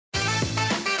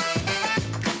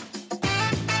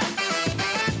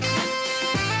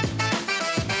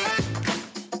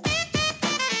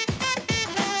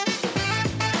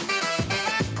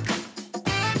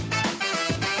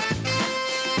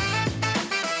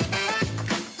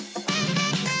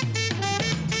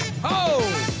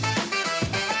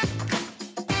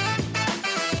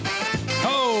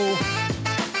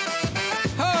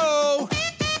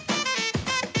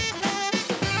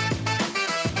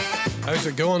How's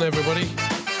it going, everybody?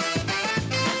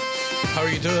 How are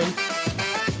you doing?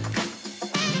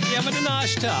 You having a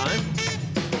nice time?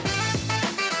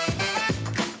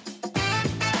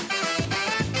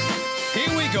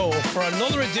 Here we go for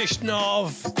another edition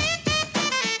of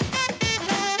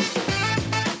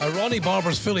Ronnie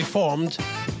Barbour's Fully Formed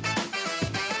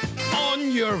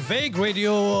on your Vague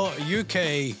Radio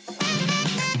UK.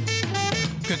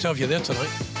 Good to have you there tonight.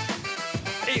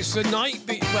 It's the night,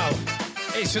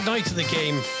 it's the night of the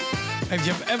game. If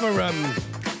you've ever,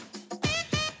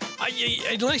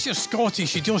 unless you're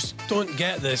Scottish, you just don't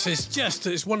get this.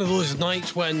 It's one of those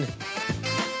nights when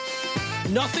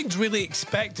nothing's really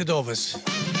expected of us.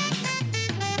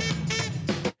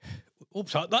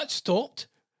 Oops, that stopped.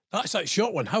 That's that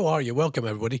short one. How are you? Welcome,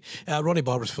 everybody. Ronnie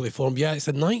Barbour's Fully Formed. Yeah, it's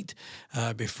the night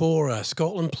before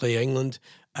Scotland play England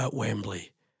at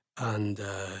Wembley. And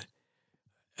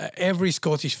every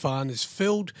Scottish fan is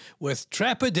filled with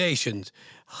trepidations.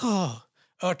 Our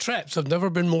treps have never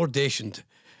been more dationed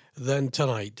than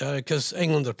tonight because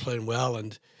England are playing well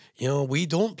and, we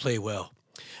don't play well.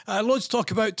 Loads to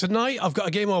talk about tonight. I've got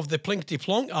a game of the Plinkety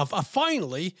Plonk.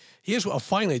 Here's what I've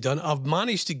finally done. I've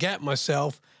managed to get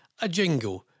myself a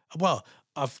jingle. Well,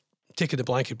 I've taken the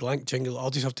blankety blank jingle. I'll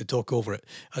just have to talk over it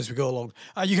as we go along.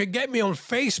 You can get me on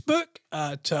Facebook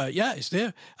at, it's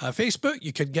there. Facebook,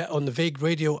 you can get on the Vague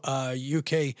Radio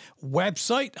UK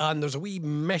website, and there's a wee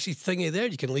message thingy there.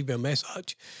 You can leave me a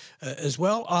message as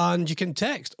well, and you can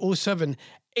text 07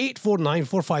 849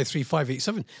 453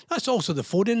 587. That's also the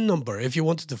phone-in number if you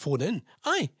wanted to phone in.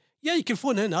 Aye. Yeah, you can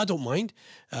phone in. I don't mind.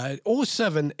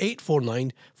 07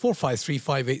 849 453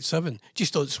 587.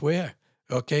 Just don't swear.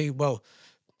 Okay, well,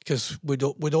 because we'd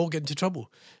all get into trouble.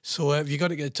 So if you're going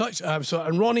to get in touch, I'm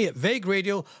Ronnie at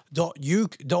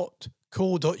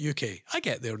vagueradio.co.uk. I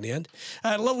get there in the end.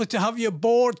 Lovely to have you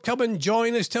aboard. Come and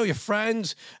join us. Tell your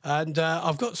friends. And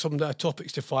I've got some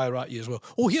topics to fire at you as well.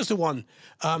 Oh, here's the one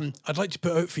I'd like to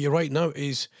put out for you right now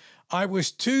is I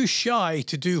was too shy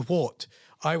to do what?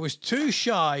 I was too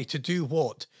shy to do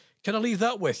what? Can I leave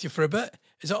that with you for a bit?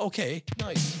 Is that okay?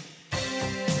 Nice.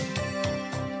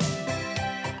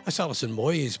 It's Alison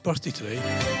Moy's birthday today.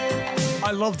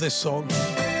 I love this song.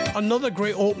 Another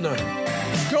great opener.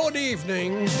 Good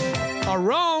evening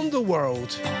around the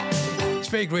world. It's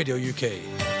Vague Radio UK.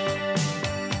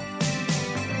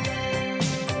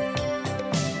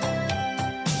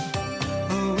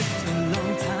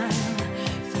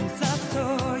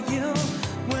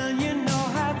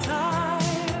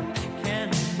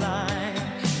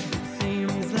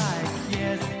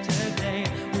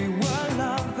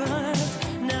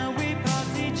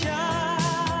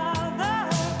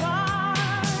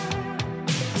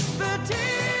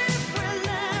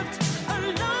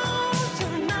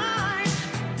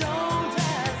 Don't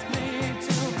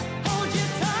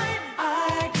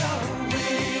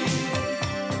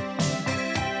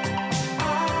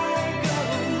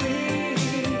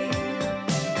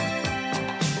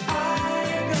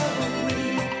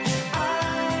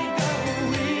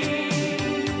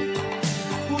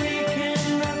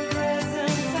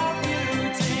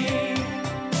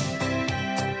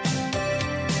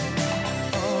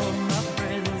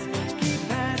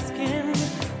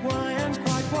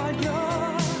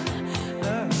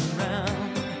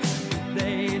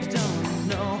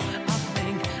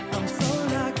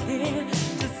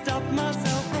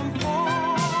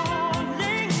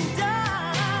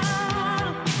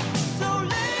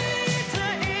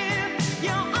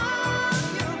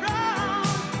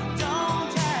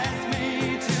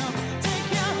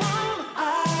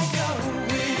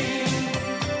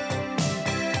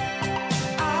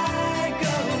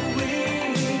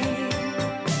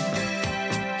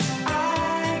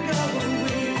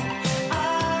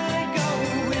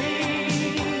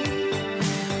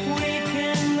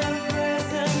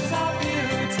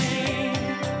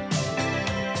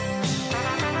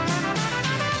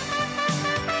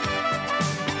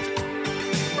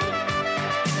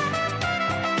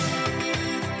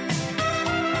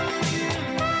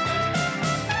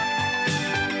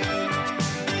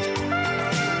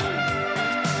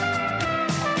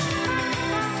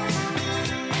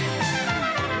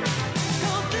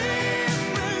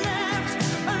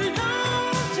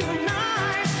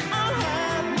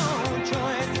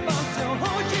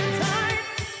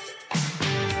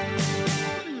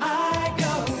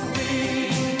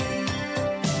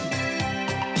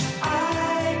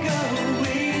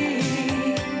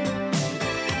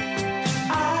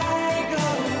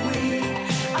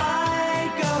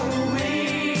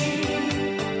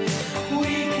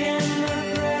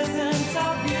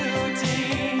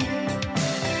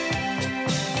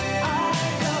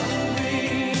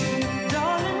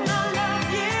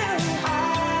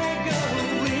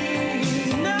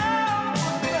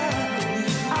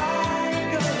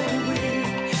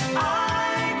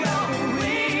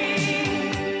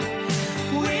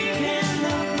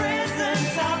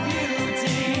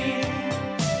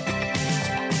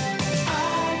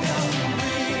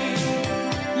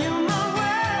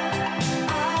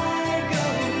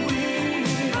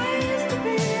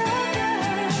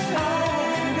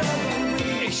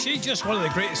just one of the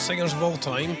greatest singers of all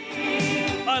time.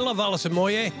 I love Alison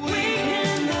Moyet.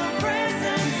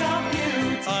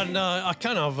 And I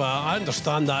kind of, I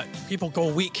understand that people go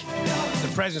weak in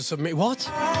the presence of me. What?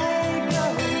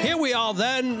 Here we are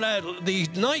then, the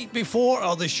night before,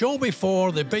 or the show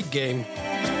before the big game.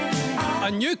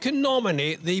 And you can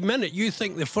nominate the minute you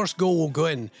think the first goal will go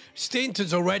in.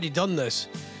 Stainton's already done this.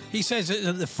 He says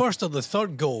it's the first or the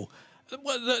third goal.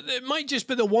 Well, it might just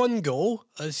be the one goal.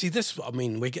 See, this, I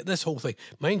mean, we get this whole thing.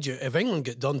 Mind you, if England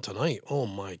get done tonight, oh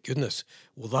my goodness,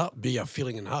 will that be a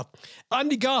feeling and a half?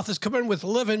 Andy Garth has come in with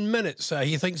 11 minutes.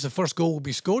 He thinks the first goal will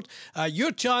be scored.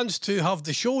 Your chance to have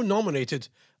the show nominated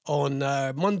on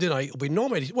Monday night will be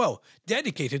nominated. Well,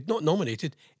 dedicated, not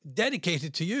nominated,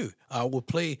 dedicated to you. I'll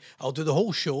do the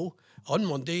whole show on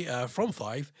Monday from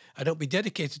 5, and it'll be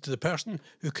dedicated to the person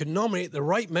who can nominate the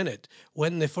right minute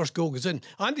when the first goal goes in.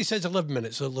 Andy says 11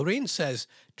 minutes, so Lorraine says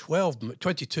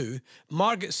 22,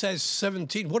 Margaret says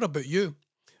 17. What about you?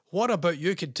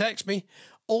 You can text me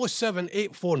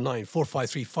 07849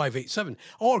 453 587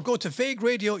 or go to Vague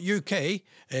Radio UK,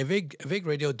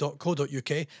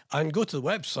 vagueradio.co.uk, and go to the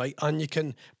website and you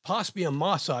can pass me a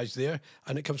massage there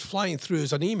and it comes flying through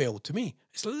as an email to me.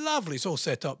 It's lovely. It's all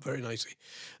set up very nicely.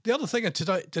 The other thing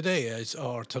tonight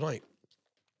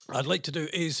I'd like to do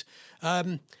is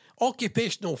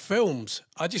occupational films.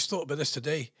 I just thought about this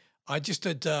today. I just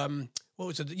did, Gone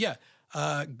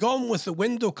with the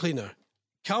Window Cleaner.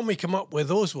 Can we come up with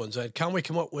those ones? Can we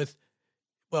come up with,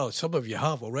 well, some of you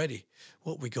have already.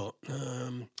 What we got?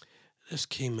 This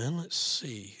came in. Let's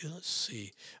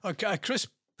see. Okay, Chris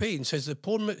Payne says the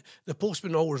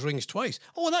postman always rings twice.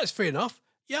 Oh, that's fair enough.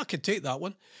 Yeah, I could take that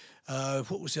one.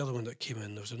 What was the other one that came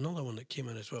in? There was another one that came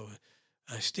in as well.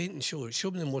 Stainton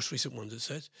show me the most recent ones, it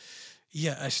says.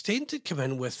 Yeah, Stainton come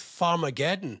in with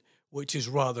Farmageddon, which is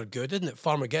rather good, isn't it?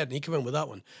 Farmageddon, he came in with that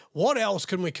one. What else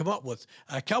can we come up with?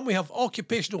 Can we have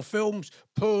occupational films,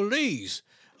 please?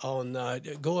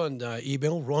 Go and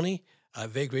email Ronnie at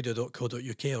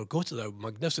vagueradio.co.uk or go to the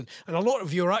magnificent. And a lot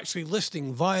of you are actually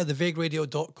listening via the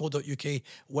vagueradio.co.uk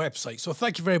website. So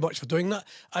thank you very much for doing that.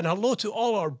 And hello to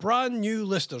all our brand new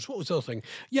listeners. What was the other thing?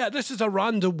 Yeah, this is a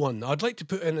random one I'd like to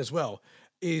put in as well.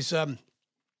 Is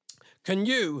can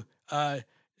you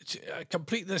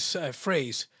complete this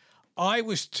phrase? I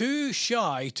was too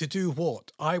shy to do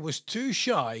what? I was too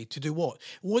shy to do what?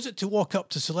 Was it to walk up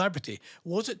to celebrity?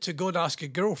 Was it to go and ask a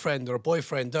girlfriend or a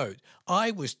boyfriend out?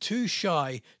 I was too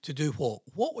shy to do what?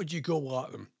 What would you go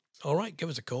at them? All right, give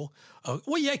us a call.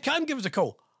 Well, yeah, you can give us a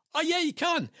call. Oh, yeah, you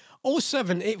can.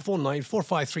 07849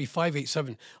 453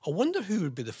 587. I wonder who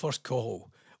would be the first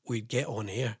call we'd get on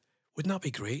air. Wouldn't that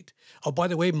be great? Oh, by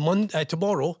the way,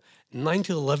 tomorrow, 9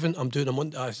 to 11, I'm doing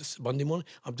Monday morning.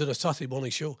 I'm doing a Saturday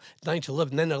morning show, 9 to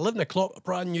 11. Then at 11 o'clock, a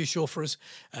brand new show for us.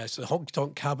 It's the Honky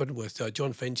Tonk Cabin with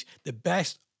John Finch, the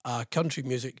best country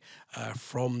music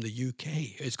from the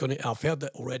UK. I've heard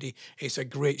it already. It's a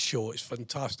great show. It's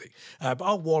fantastic. But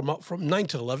I'll warm up from 9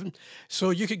 to 11,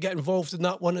 so you can get involved in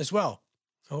that one as well.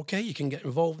 Okay, you can get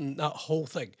involved in that whole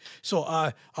thing. So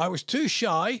I was too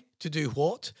shy to do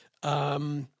what?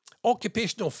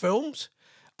 Occupational films,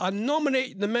 and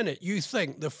nominate the minute you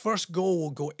think the first goal will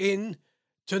go in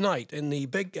tonight in the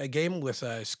big game with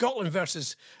Scotland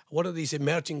versus one of these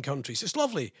emerging countries. It's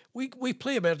lovely. We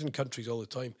play emerging countries all the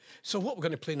time. So what we're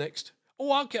going to play next?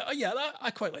 Oh, okay.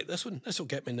 I quite like this one. This will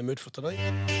get me in the mood for tonight.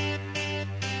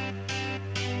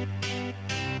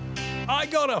 I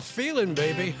got a feeling,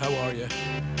 baby. How are you?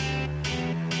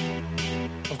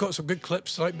 I've got some good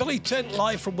clips tonight. Billy Tint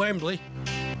live from Wembley.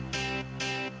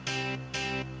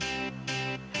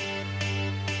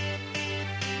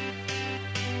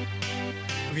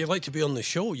 If you'd like to be on the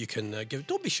show, you can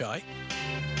don't be shy.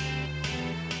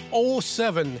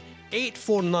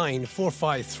 07849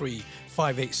 453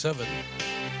 587.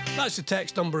 That's the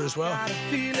text number as well. Got a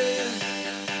feeling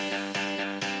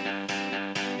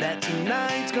that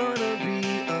tonight's gonna be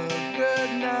a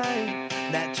good night.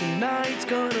 That tonight's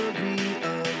gonna be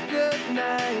a good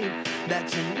night. That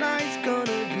tonight's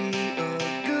gonna be a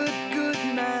good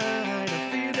night. A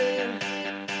feeling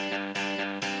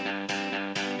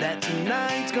that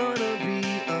tonight's gonna be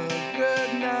a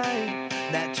good night.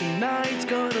 That tonight's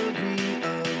gonna be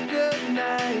a good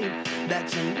night. That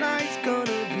tonight's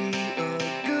gonna be a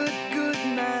good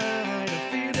night. A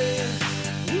feeling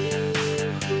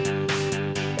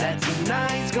that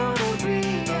tonight's gonna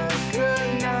be a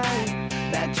good night.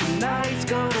 That tonight's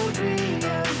gonna be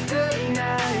a good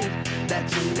night. That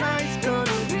tonight's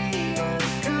gonna be a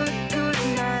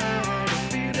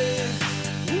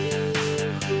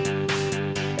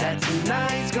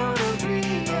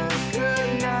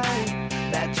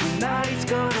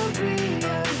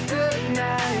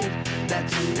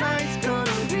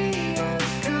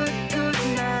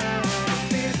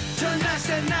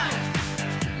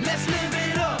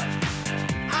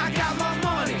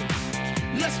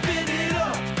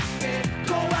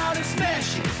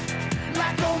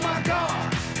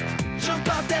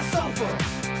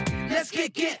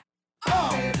get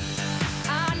off.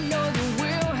 I know that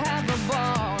we'll have a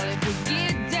ball if we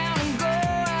get down and go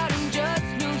out and just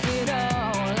lose it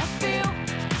all. I feel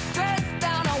stressed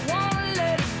out, I wanna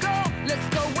let it go. Let's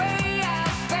go way out,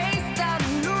 spaced out,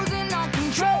 and losing all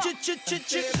control.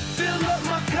 Fill up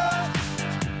my cup,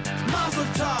 Mazel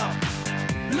tov.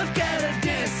 Look at her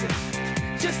dancing,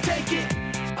 just take it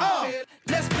off.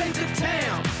 Let's paint the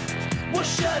town, we'll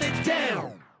shut it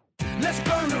down. Let's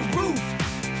burn the roof,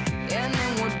 And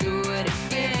then we'll do it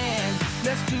again.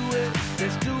 let's do it,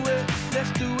 let's do it,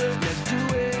 let's do it, let's do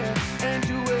it, and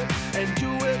do it, and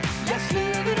do it. Let's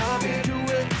live it up and do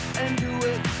it, and do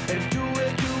it, and do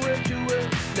it, do it, do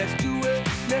it. Let's do it,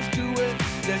 let's do it,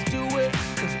 let's do it.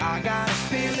 Cause I got a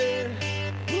feeling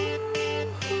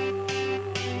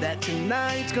that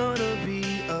tonight's gonna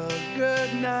be a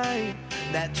good night.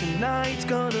 That tonight's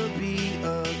gonna be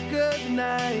a good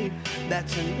night. That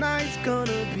tonight's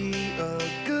gonna be a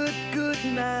good, good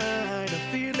night. A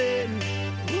feeling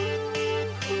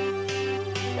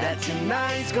that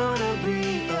tonight's gonna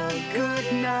be a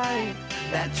good night.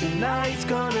 That tonight's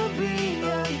gonna be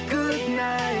a good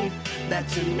night. That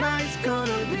tonight's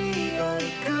gonna be a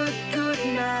good, good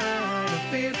night. I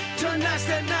feel tonight's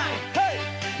the night. Hey,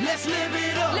 let's live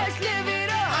it up. Let's live it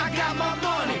up. I got my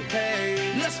money.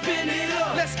 Hey, let's spin it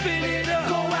up. Let's spin it up.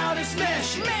 Go out and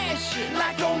smash it. Smash it.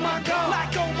 Like oh my god.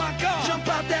 Like oh my god. Jump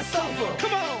out that sofa.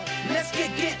 Come on. Let's get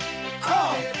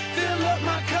off. Fill up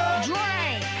my cup.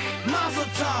 Drink. Mazel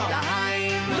tov.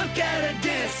 Look at her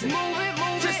dancing. Move it,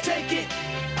 move Just it. take it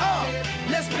off.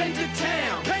 Let's paint the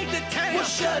town. Paint the town. We'll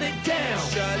shut it down.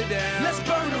 Shut it down. Let's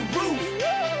burn the roof.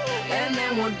 And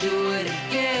then we'll do it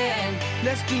again.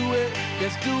 Let's do it,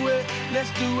 let's do it,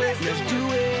 let's do it, let's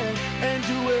do it, and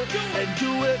do it, and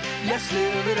do it. Let's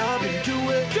live it up and do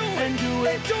it, and do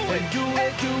it, and do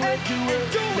it, do it, do it.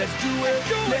 Let's do it,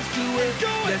 let's do it,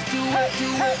 let's do it, do it, do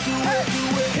it, do it.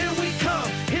 Here we come,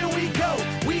 here we go.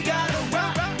 We gotta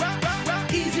rock, rock, rock,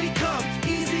 rock. Easy come,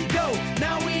 easy go.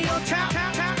 Now we on top,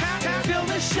 feel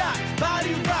the shot,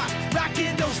 body rock, rock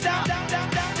it, don't stop.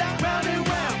 Round and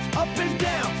round, up and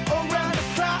down, around the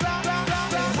clock.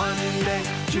 Monday,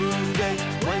 Tuesday,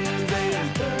 Wednesday,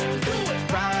 and Thursday,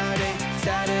 Friday,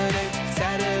 Saturday,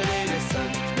 Saturday to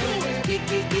Sunday.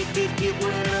 Get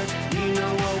with us, you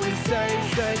know what we say.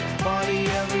 Party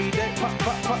every day,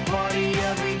 party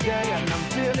every day, and I'm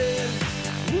feeling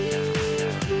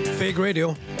Fake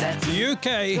Radio. that's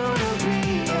UK. gonna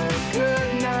be a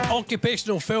good night,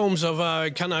 Occupational films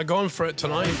have kind of gone for it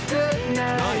tonight. good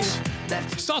night. Nice.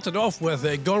 That's Started off with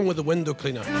Gone with the Window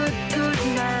Cleaner. good, good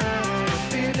night.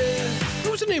 Feeling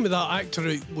What was the name of that actor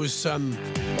who was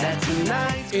that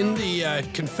tonight's in the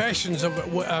Confessions of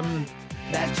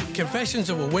that Confessions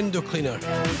of a Window Cleaner?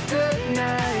 good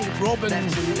night. Robin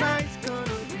That tonight's gonna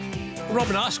be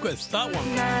Robin Asquith, that one.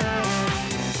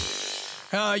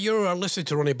 You're listening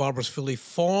to Ronnie Barbour's Fully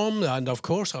Formed, and of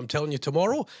course, I'm telling you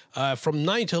tomorrow, from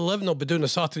 9 to 11, I'll be doing a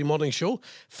Saturday morning show.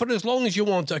 For as long as you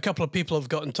want, a couple of people have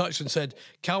got in touch and said,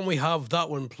 can we have that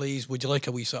one, please? Would you like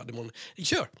a wee Saturday morning?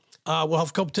 Sure. We'll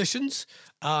have competitions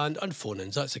and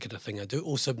phone-ins. That's the kind of thing I do.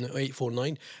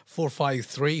 07849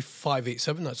 453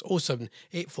 587. That's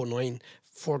 07849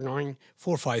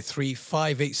 453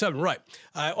 587. Right.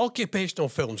 Occupational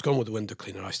films, Gone with the Window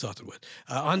Cleaner, I started with.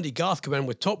 Andy Garth came in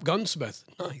with Top Gunsmith.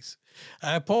 Nice.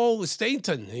 Paul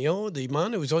Stainton, you know, the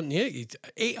man who was on the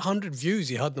 800 views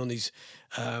he had on his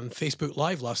Facebook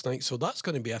Live last night. So that's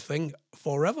going to be a thing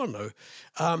forever now.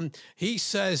 He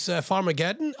says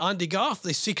Farmageddon, Andy Garth,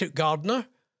 The Secret Gardener.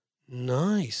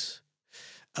 Nice.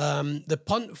 The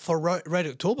punt for Red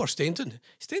October, Stainton.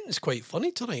 Stainton's quite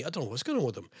funny tonight. I don't know what's going on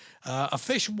with him. A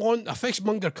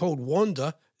fishmonger called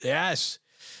Wanda. Yes.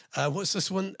 What's this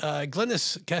one?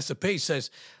 Glynis Casapage says,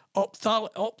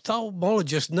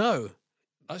 ophthalmologist now.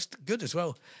 That's good as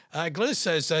well. Glynis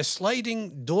says,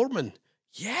 sliding doorman.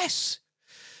 Yes.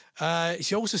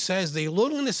 She also says, the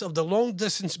loneliness of the long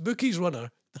distance bookies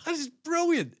runner. That is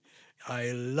brilliant.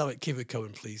 I love it. Keep it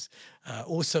coming, please.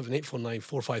 07849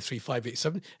 453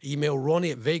 587. Email Ronnie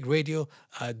at vageradio.co.uk.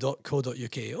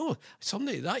 Oh,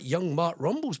 somebody, that young Mark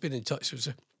Rumble's been in touch with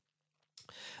us.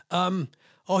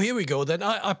 Oh, here we go then.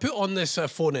 I put on this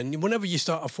phone in. Whenever you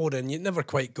start a phone in, it never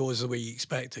quite goes the way you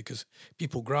expect it because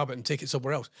people grab it and take it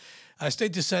somewhere else.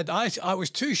 Status said, I was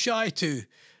too shy to.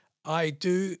 I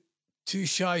do too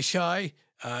shy.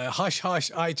 Hush,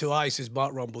 hush, eye to eye, says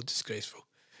Mark Rumble. Disgraceful.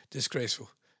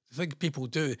 The thing people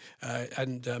do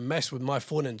and mess with my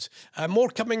phone-ins. More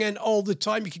coming in all the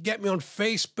time. You can get me on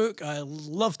Facebook. I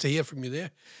love to hear from you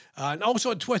there. And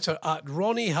also on Twitter at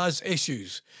Ronnie Has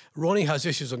Issues. Ronnie Has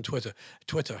Issues on Twitter.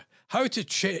 How to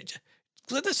change...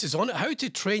 this is on it. How to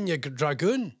Train Your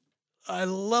Dragoon. I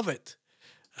love it.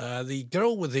 The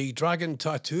girl with the dragon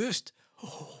tattooist.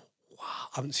 Oh, wow. I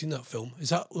haven't seen that film. Is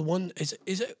that the one? Is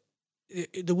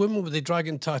it the woman with the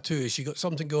dragon tattoo? Has she got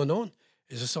something going on?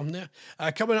 Is there something there?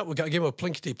 Coming up, we've got a game of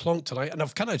Plinkety Plonk tonight, and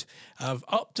I've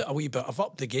upped it a wee bit. I've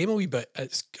upped the game a wee bit.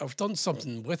 I've done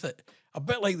something with it. A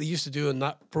bit like they used to do in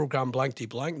that programme Blankety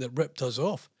Blank that ripped us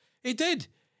off. It did.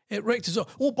 It ripped us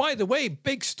off. Oh, by the way,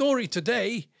 big story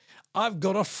today. I've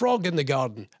got a frog in the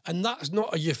garden, and that's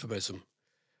not a euphemism.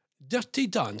 Dirty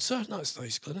Dancer? That's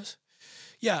nice, Glynis.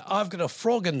 Yeah, I've got a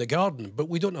frog in the garden, but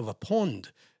we don't have a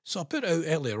pond. So I put it out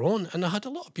earlier on, and I had a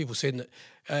lot of people saying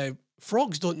that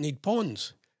frogs don't need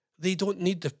ponds. They don't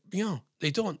need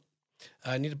they don't.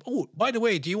 Oh, by the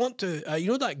way, do you want to, you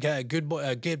know that good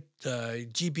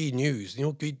GB News,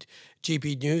 good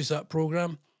GB News, that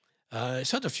programme?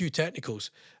 It's had a few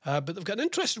technicals, but they've got an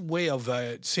interesting way of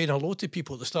saying hello to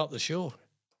people at the start of the show.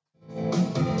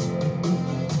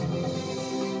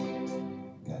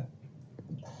 Yeah.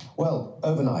 Well,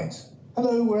 overnight.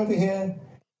 Hello, we're over here.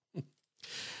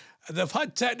 They've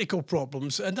had technical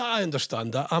problems, and I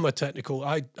understand that. I have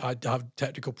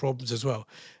technical problems as well.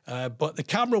 But the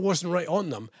camera wasn't right on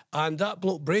them, and that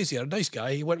bloke Brazier, a nice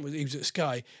guy, he was at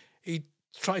Sky, he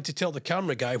tried to tell the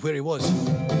camera guy where he was.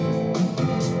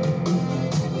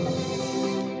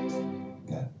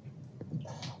 Yeah.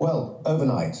 Well,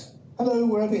 overnight. Hello,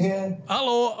 we're over here.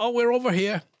 Hello, we're over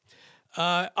here.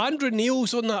 Andrew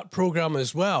Neil's on that programme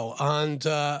as well, and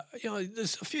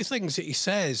there's a few things that he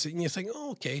says, and you think,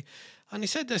 oh, okay. And he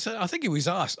said this. I think he was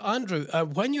asked, Andrew,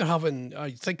 when you're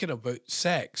thinking about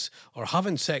sex or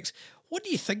having sex, what do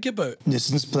you think about?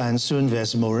 Nissan's plans to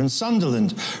invest more in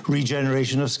Sunderland,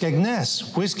 regeneration of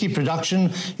Skegness, whisky production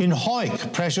in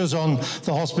Hawick, pressures on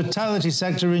the hospitality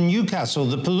sector in Newcastle,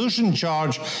 the pollution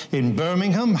charge in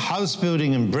Birmingham, house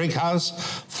building in Brickhouse,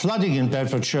 flooding in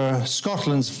Bedfordshire,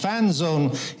 Scotland's fan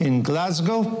zone in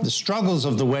Glasgow, the struggles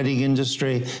of the wedding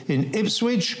industry in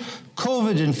Ipswich,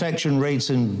 COVID infection rates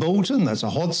in Bolton, that's a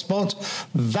hotspot,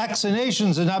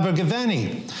 vaccinations in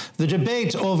Abergavenny, the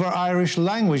debate over Irish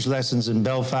language lessons in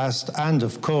Belfast, and,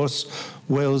 of course,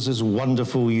 Wales's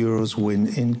wonderful Euros win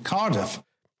in Cardiff.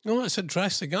 Oh, that's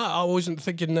interesting. I wasn't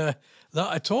thinking that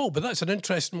at all, but that's an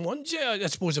interesting one. Yeah, I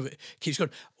suppose if it keeps going.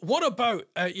 What about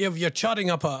if you're chatting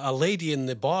up a lady in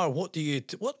the bar? What's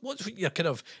your kind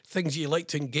of things you like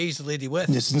to engage the lady with?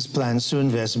 Nissan's plans to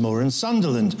invest more in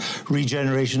Sunderland,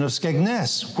 regeneration of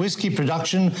Skegness, whisky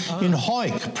production in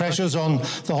Hawick, pressures on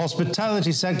the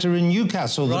hospitality sector in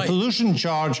Newcastle, the pollution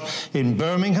charge in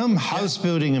Birmingham, house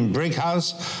building in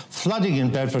Brickhouse, flooding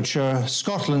in Bedfordshire,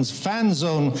 Scotland's fan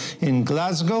zone in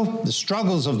Glasgow, the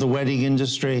struggles of the wedding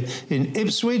industry in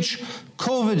Ipswich,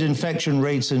 COVID infection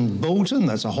rates in Bolton,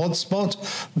 that's a hotspot,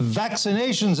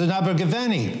 vaccinations in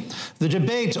Abergavenny, the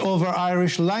debate over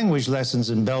Irish language lessons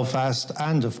in Belfast,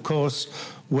 and, of course,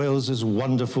 Wales's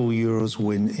wonderful Euros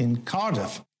win in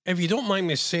Cardiff. If you don't mind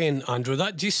me saying, Andrew,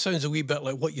 that just sounds a wee bit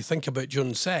like what you think about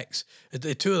during sex.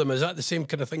 The two of them, is that the same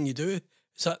kind of thing you do?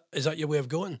 Is that your way of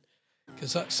going?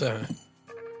 Because that's...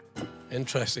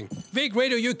 interesting. Vague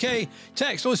Radio UK,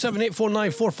 text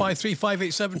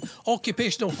 07849453587.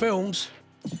 Occupational films.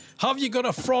 Have you got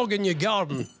a frog in your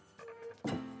garden?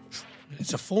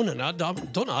 It's a phone and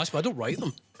don't ask me, I don't write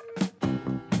them.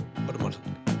 But I'm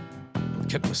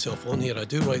kidding myself on here, I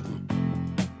do write them.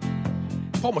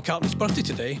 Paul McCartney's birthday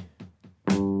today.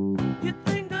 You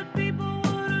think that people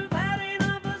would have had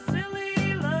enough of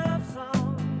silly love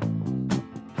songs?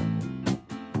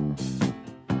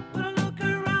 But I look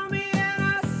around me and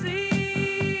I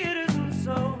see it isn't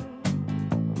so.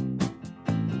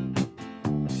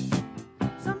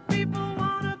 Some people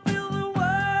want to fill the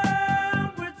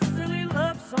world with silly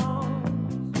love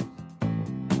songs.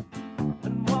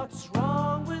 And what's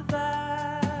wrong with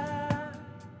that?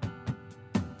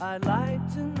 I'd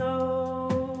like to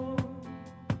know.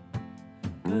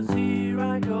 'Cause here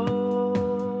I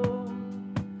go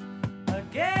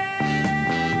again.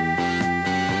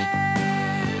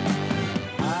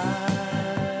 I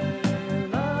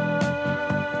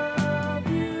love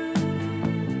you.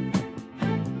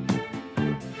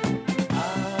 I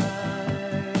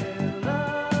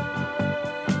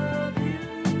love you.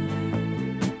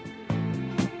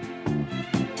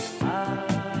 I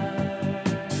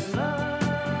love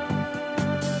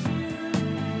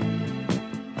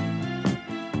you.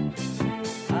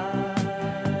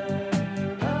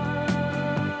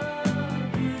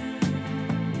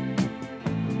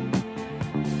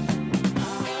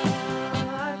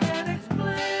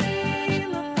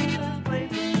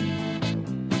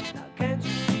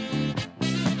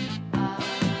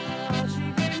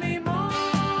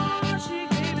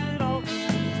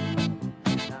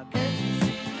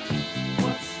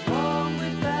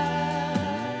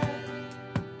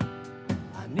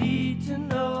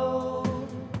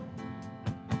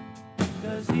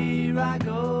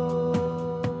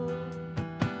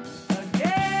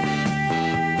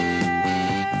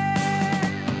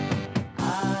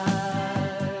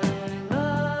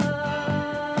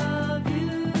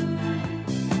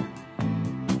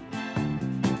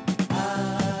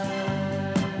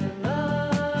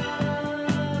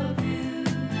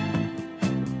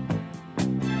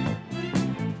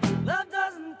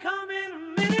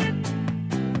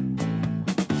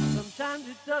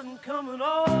 doesn't come at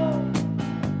all.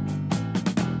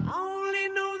 I only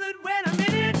know that when I'm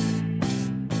in it,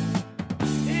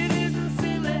 it isn't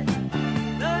silly.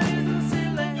 Love isn't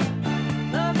silly.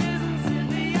 Love isn't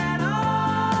silly at all.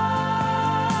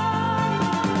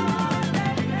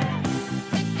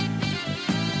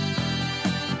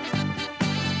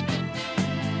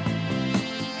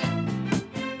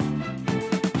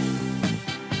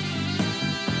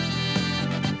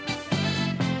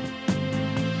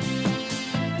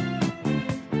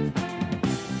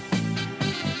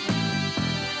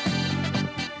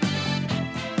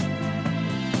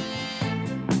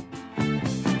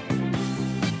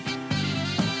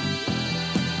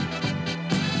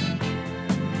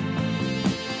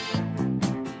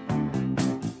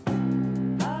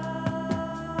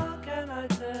 How can I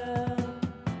tell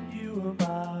you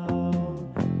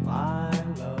about my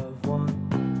loved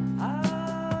one?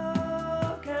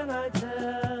 How can I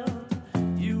tell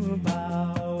you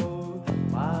about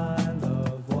my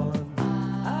loved one?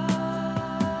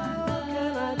 How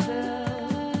can I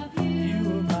tell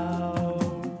you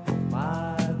about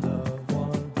my loved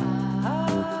one?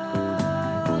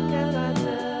 How can I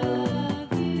tell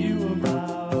you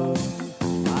about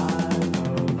my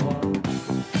loved one?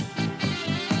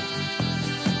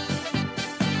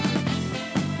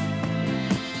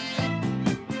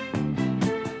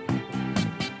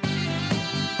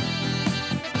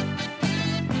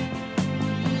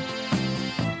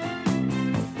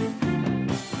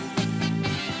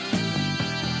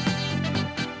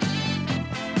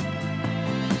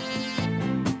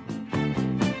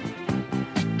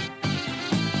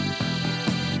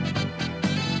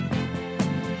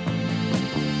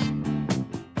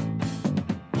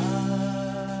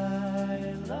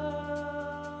 love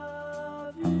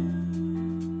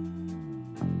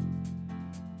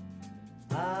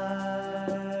you. I love you.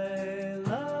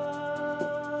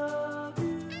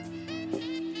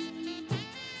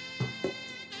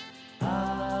 I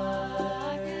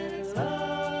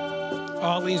love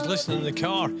Arlene's listening in the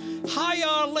car. Hi,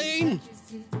 Arlene.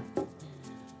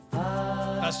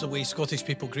 That's the way Scottish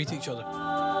people greet each other.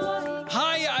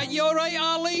 Hi, you all right,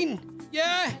 Arlene?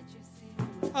 Yeah?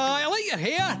 I like your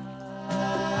hair.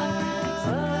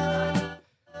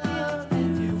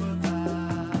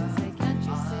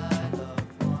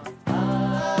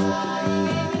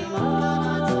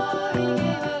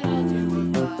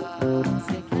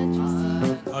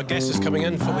 Our guest is coming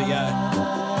in for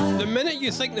the minute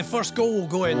you think the first goal will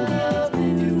go in.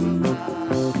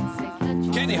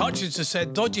 Kenny Hutchins has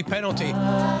said dodgy penalty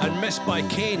and missed by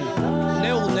Kane.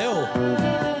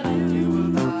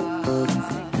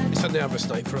 0-0. It's a nervous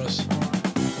night for us.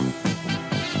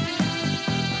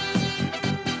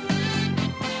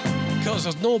 Because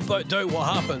there's no doubt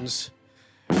what happens.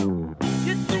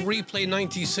 The replay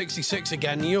 1966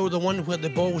 again, you know, the one where the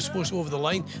ball was supposed to go over the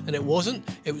line and it wasn't.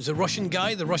 It was the Russian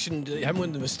guy, him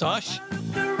with the moustache.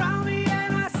 around me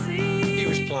and I see He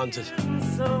was planted.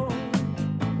 so.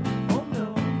 Oh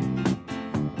no.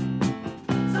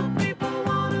 Some people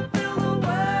wanna fill the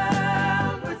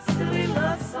world with silly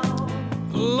love songs.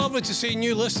 Lovely to see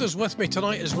new listeners with me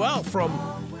tonight as well from,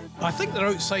 I think they're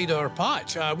outside our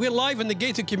patch. We're live in the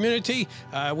gated community.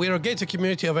 We're a gated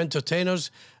community of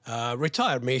entertainers,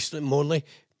 retired mostly. Look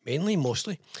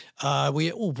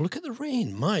at the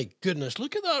rain. My goodness,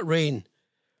 look at that rain.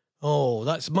 Oh,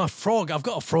 that's my frog. I've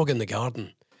got a frog in the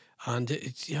garden, and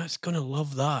it's going to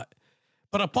love that.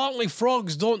 But apparently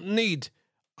frogs don't need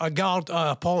a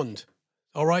pond.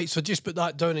 All right, so just put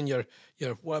that down in your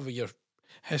whatever your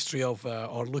history of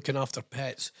or looking after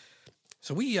pets.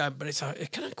 So but it's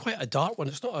kind of quite a dark one.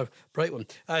 It's not a bright one.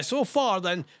 So far,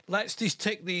 then, let's just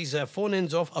take these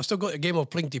phone-ins off. I've still got a game of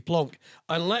Plinky Plonk.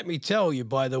 And let me tell you,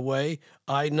 by the way,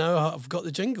 I now have got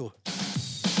the jingle.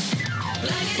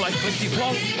 Like Plinky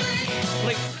Plonk.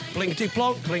 Plinky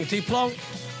Plonk, Plinky Plonk.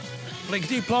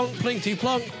 Plinky Plonk, Plinky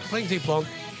Plonk, Plinky Plonk.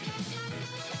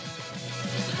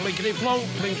 Plinky Plonk,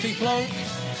 Plinky Plonk.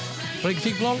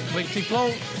 Plinky Plonk, Plinky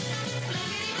Plonk.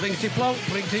 Plinky Plonk,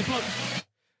 Plinky Plonk.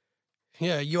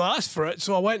 Yeah, you asked for it,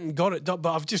 so I went and got it done,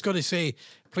 but I've just got to say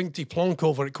Plinky Plonk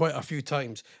over it quite a few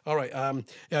times. All right,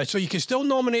 so you can still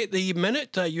nominate the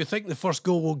minute you think the first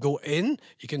goal will go in.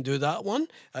 You can do that one.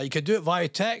 You can do it via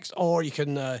text, or you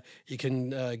can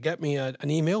get me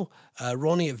an email,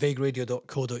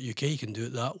 Ronnie@vagueradio.co.uk. You can do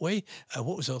it that way.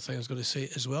 What was the other thing I was going to say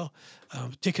as well?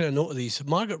 Taking a note of these.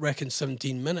 Margaret reckons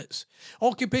 17 minutes.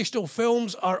 Occupational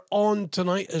films are on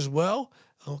tonight as well.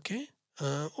 Okay.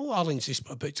 Arlene's just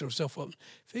put a picture of herself on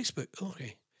Facebook.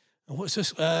 Okay. And what's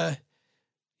this?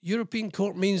 European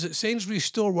court means that Sainsbury's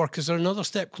store workers are another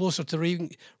step closer to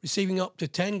receiving up to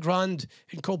 10 grand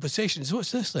in compensation. So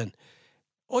what's this then?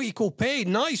 Oh, equal pay.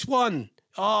 Nice one.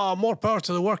 Ah, more power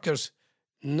to the workers.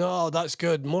 No, that's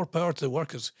good. More power to the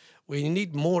workers. We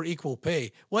need more equal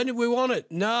pay. When do we want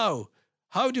it? Now.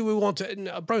 How do we want it?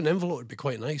 A brown envelope would be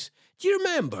quite nice. Do you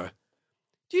remember?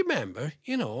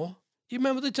 You know, do you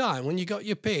remember the time when you got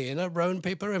your pay in a brown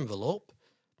paper envelope?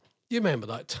 Do you remember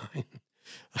that time?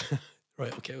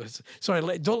 Right, okay.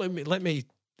 Sorry, don't let me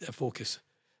focus.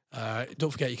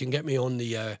 Don't forget, you can get me on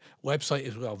the website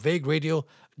as well,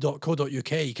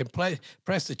 vagueradio.co.uk. You can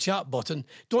press the chat button.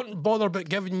 Don't bother about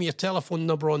giving me a telephone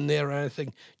number on there or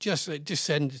anything. Just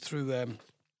send it through.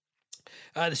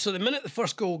 So the minute the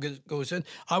first goal goes in,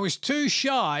 I was too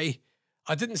shy.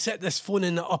 I didn't set this phone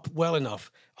in up well enough.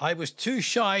 I was too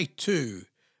shy to.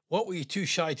 What were you too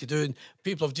shy to do? And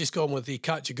people have just gone with the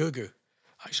catch-a-goo-goo.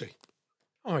 Actually,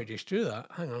 I might just do that.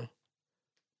 Hang on.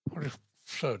 I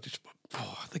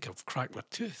think I've cracked my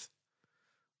tooth.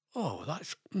 Oh,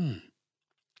 that's... I'm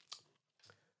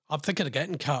thinking of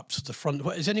getting caps at the front.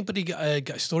 Has anybody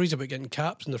got stories about getting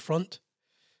caps in the front?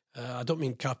 I don't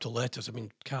mean capital letters, I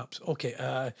mean caps.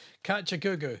 Okay,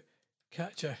 catch-a-goo-goo.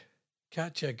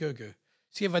 Catch-a-goo-goo.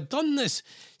 See, if I'd done this...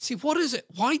 See, what is it?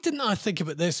 Why didn't I think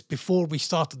about this before we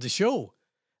started the show?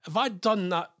 If I'd done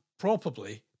that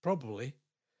probably...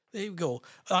 There you go.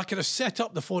 I could have set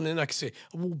up the phone and I could say,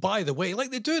 well, by the way,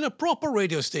 like they do in a proper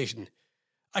radio station.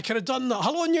 I could have done that.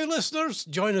 Hello, new listeners.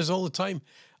 Join us all the time.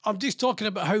 I'm just talking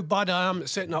about how bad I am at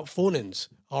setting up phone-ins,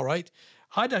 all right?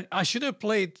 I should have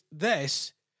played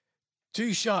this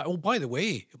too shy. Oh, by the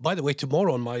way,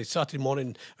 tomorrow on my Saturday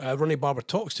morning, Ronnie Barbour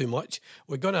Talks Too Much,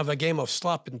 we're going to have a game of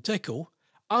Slap and Tickle.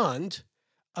 And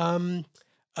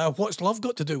what's love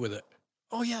got to do with it?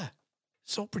 Oh, yeah.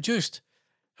 It's all produced.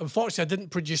 Unfortunately, I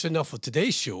didn't produce enough of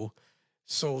today's show,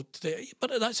 so today,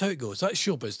 but that's how it goes. That's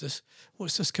show business.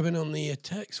 What's this coming on the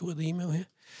text? What the email here?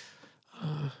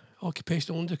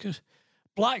 Occupational indicators.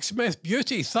 Blacksmith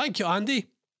Beauty. Thank you, Andy.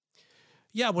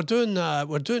 Yeah, we're doing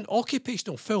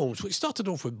occupational films. What started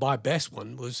off with my best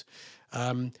one was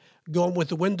Gone with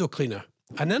the Window Cleaner,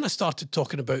 and then I started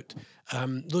talking about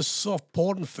those soft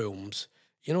porn films.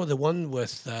 You know, the one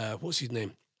with what's his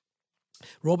name?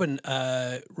 Robin.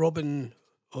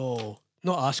 Oh,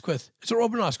 not Asquith. Is it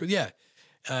Robin Asquith? Yeah.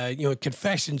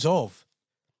 Confessions of.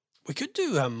 We could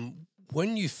do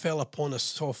When You Fell Upon a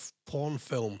Soft Porn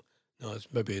Film. No, it's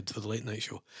maybe for the late night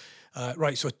show.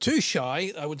 Right, so Too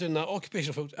Shy. We're doing that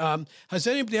occupational film. Has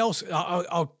anybody else?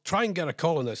 I'll try and get a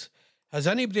call on this. Has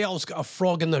anybody else got a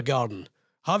frog in their garden?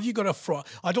 Have you got a frog?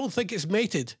 I don't think it's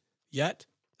mated yet.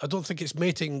 I don't think it's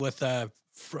mating with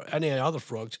any other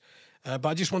frogs. But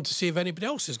I just want to see if anybody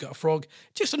else has got a frog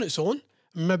just on its own.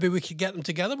 Maybe we could get them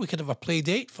together. We could have a play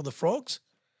date for the frogs.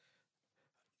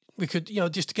 We could,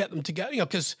 just to get them together,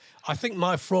 because I think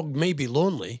my frog may be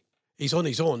lonely. He's on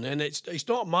his own, and it's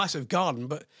not a massive garden,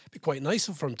 but it'd be quite nice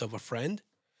for him to have a friend.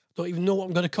 Don't even know what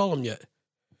I'm going to call him yet.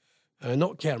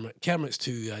 Not Kermit. Kermit's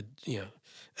too,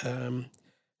 a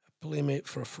playmate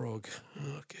for a frog.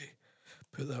 Okay,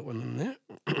 put that one in there.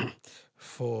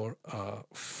 For a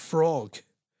frog.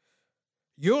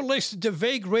 You're listening to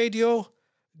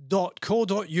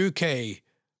vagueradio.co.uk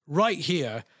right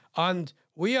here, and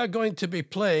we are going to be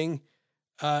playing.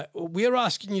 We're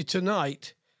asking you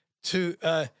tonight to.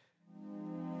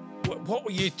 What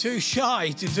were you too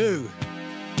shy to do?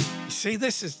 You see,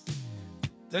 this is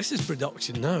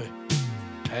production now.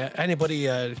 Anybody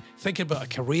thinking about a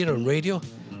career in radio?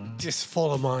 Just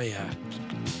follow my.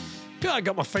 Yeah, I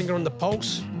got my finger on the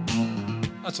pulse.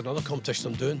 That's another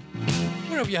competition I'm doing.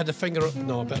 Where have you had the finger up?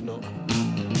 No, I bet not.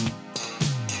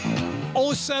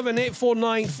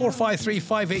 07849 453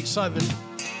 587.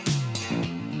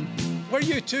 Were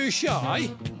you too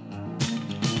shy?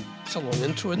 It's a long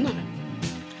intro, isn't it?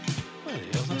 Oh,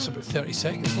 yeah, that's about 30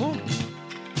 seconds long.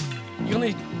 You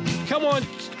only... Come on,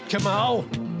 Kamal.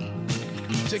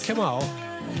 Is it Kamal?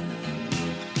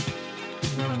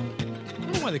 I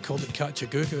don't know why they called it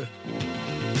Catch-a-Goo-Goo.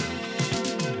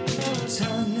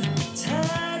 Tongue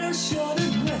tied or short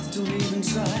of breath, don't even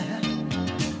try.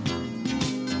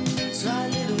 Try a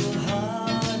little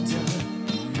harder.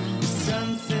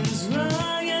 Something's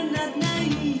wrong, you're not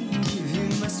naive. You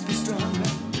must be strong.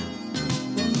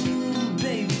 Ooh,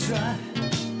 baby, try.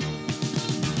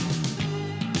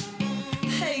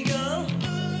 Hey, girl,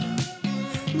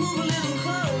 move a little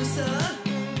closer.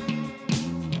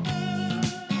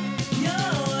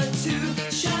 You're too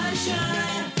shy,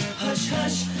 shy. Hush,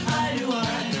 hush, I do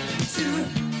I. Too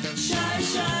shy,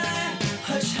 shy.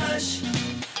 Hush, hush,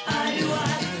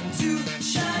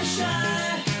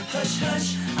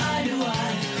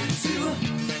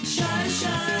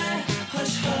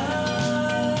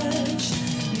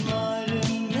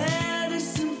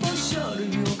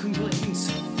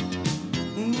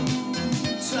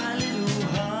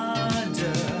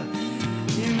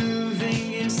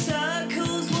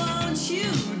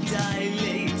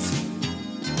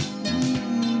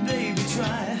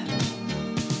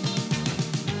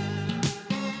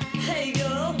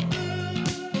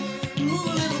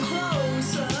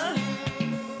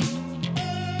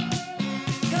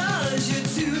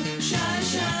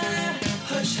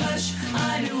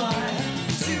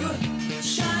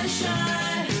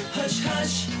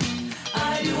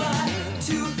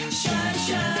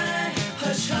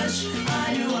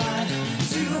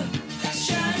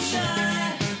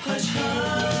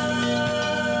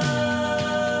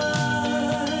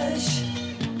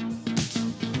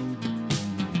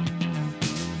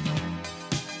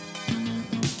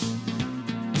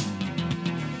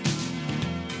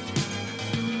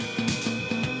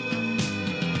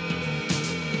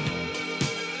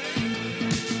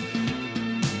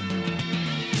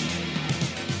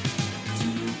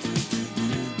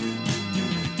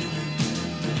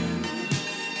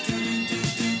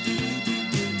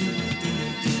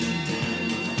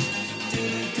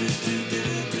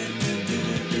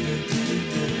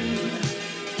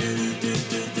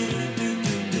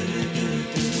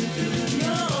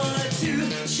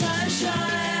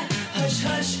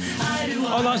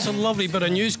 Oh, that's a lovely bit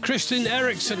of news. Christian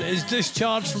Eriksen is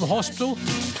discharged from hospital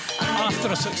after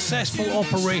a successful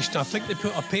operation. I think they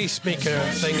put a pacemaker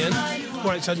thing in,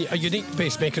 where it's a unique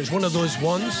pacemaker. It's one of those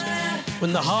ones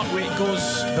when the heart rate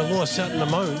goes below a certain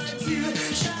amount,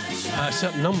 a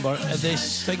certain number,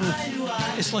 this thing,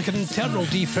 it's like an internal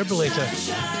defibrillator.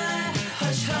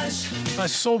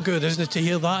 That's so good, isn't it, to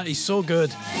hear that? He's so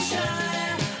good.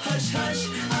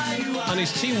 And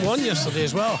his team won yesterday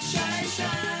as well.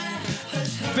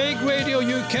 Big Radio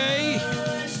UK.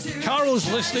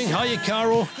 Carol's listening. Hiya,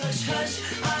 Carol.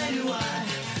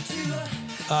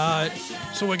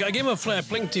 So we got a game of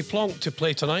Blinkety Plonk to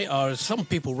play tonight, or some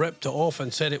people ripped it off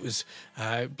and said it was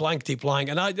Blankety Blank.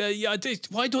 And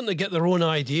why don't they get their own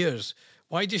ideas?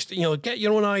 Why just, get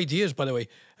your own ideas, by the way.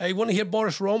 You want to hear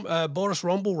Boris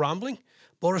Rumble rambling?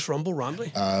 Boris Rumble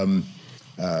rambling?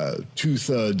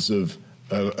 2/3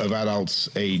 of adults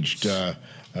aged,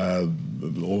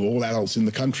 all adults in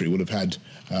the country would have had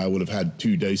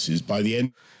 2 doses by the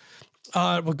end.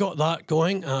 We've got that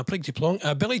going. Blinkety Plonk.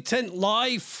 Billy Tint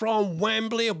live from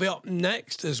Wembley will be up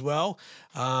next as well.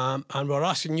 And we're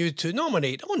asking you to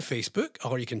nominate on Facebook,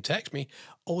 or you can text me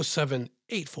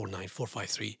 07849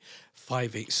 453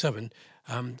 587.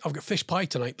 I've got fish pie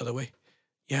tonight, by the way.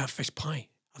 Yeah, fish pie.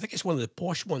 I think it's one of the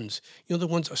posh ones. The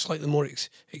ones that are slightly more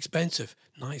expensive.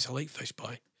 Nice, I like fish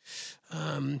pie.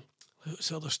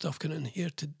 What's other stuff going in here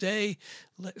today?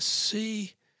 Let's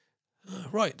see.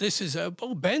 Right, this is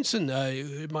Benson,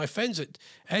 my friends at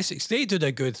Essex. They did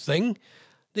a good thing.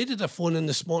 They did a phone in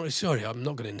this morning. Sorry, I'm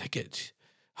not going to nick it.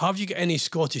 Have you got any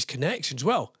Scottish connections?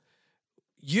 Well,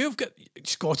 you've got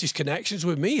Scottish connections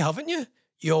with me, haven't you?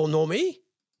 You all know me.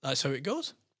 That's how it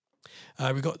goes.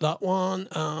 We got that one.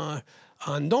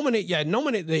 And nominate the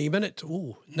minute.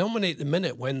 Nominate the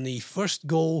minute when the first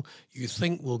goal you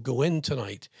think will go in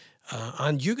tonight.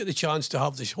 And you get the chance to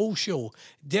have this whole show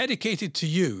dedicated to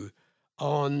you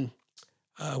on,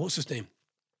 what's his name?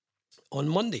 On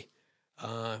Monday.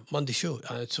 Monday show.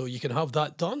 So you can have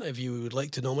that done if you would like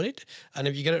to nominate. And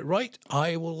if you get it right,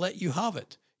 I will let you have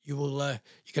it. You will.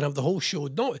 You can have the whole show.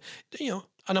 No,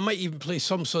 and I might even play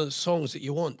some sort of songs that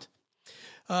you want.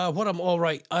 All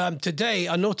right. Today,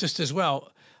 I noticed as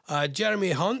well,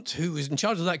 Jeremy Hunt, who was in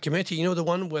charge of that committee, the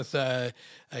one with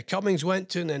Cummings went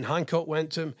to and then Hancock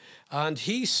went to him, and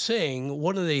he's saying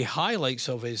one of the highlights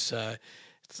of his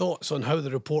thoughts on how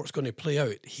the report's going to play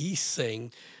out. He's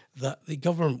saying that the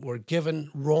government were given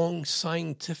wrong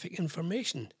scientific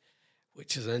information,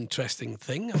 which is an interesting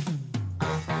thing.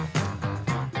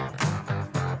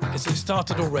 Has it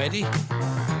started already?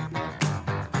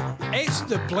 It's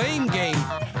the blame game.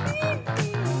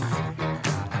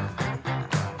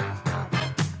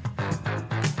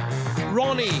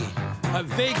 Ronnie at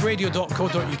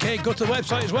vagueradio.co.uk. Go to the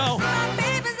website as well. My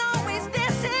baby's always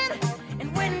dancing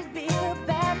and wouldn't be a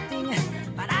bad thing,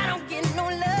 but I don't get no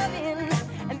loving,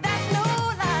 and that's no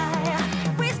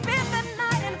lie. We spent the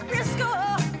night in Frisco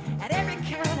at every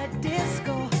kind of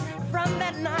disco. From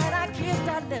that night I kissed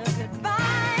our love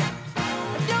goodbye.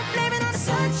 But don't blame it on the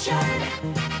sunshine.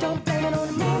 Don't blame it on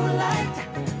the moonlight.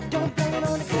 Don't blame it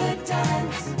on the good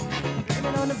times. Blame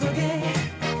it on the boogie.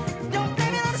 Don't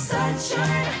blame it on the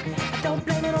sunshine. I don't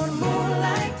blame it on the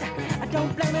moonlight. I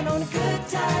don't blame it on the good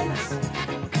times.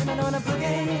 Blame it on the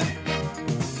boogie.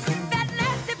 That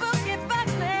nasty boogie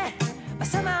bugs me, but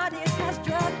somehow it has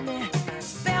drugged me.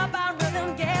 Spellbound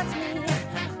rhythm gets me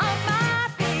on my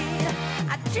feet.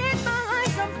 I changed my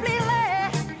life completely.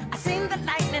 I seen the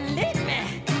lightning lead me.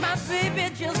 My baby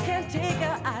just can't take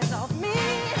her eyes off me.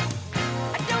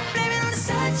 I don't blame it on the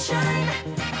sunshine.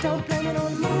 I don't blame it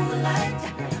on the moonlight.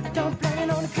 I don't blame it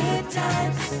on the good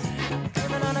times.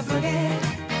 Blame it on the boogie.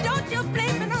 Don't you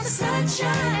blame it on the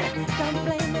sunshine. Don't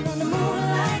blame it on the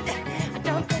moonlight. I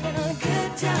don't blame it on the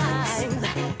good times.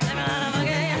 Blame it on the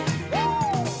boogie. Woo!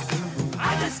 I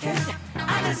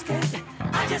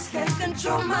just can't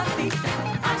control my feet.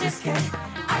 I just can't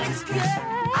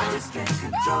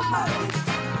control my feet.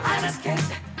 I just can't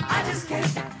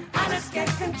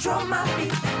control my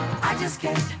feet. I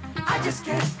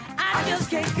just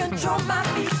can't control my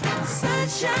feet.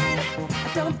 Sunshine,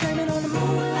 I don't blame it on the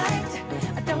moonlight.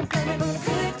 I don't blame it on the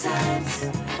good times.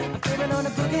 I blame it on the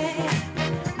boogie.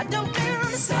 I don't blame it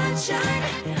on the sunshine.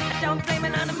 I don't blame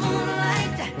it on the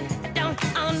moonlight. I don't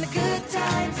on the good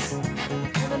times. I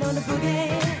blame it on the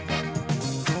boogie.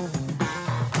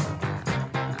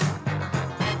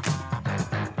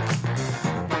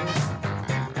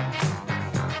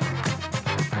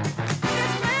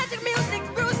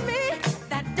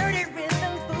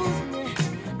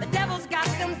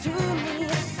 To me,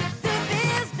 through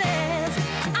this dance,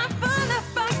 I'm full of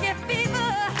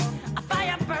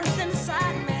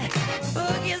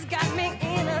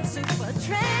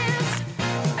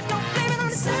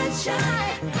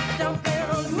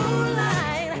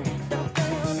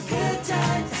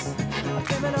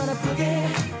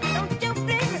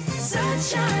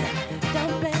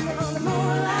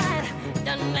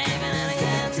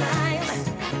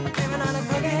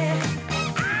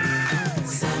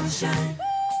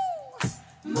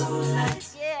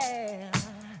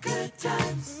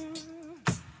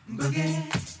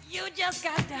boogie. You just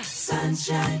got the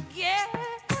Sunshine, yeah,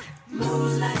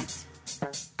 moonlight,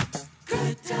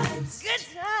 good times, good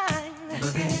time.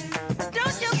 boogie.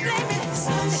 Don't you blame it.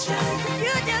 Sunshine,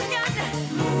 You just got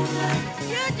the moonlight,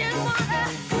 you just wanna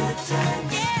good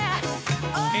times. yeah.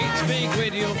 Oh, It's Big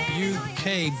Radio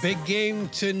UK. Big game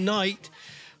tonight.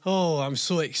 Oh, I'm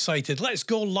so excited. Let's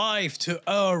go live to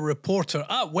our reporter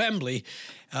at Wembley,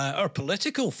 our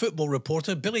political football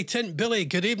reporter, Billy Tint. Billy,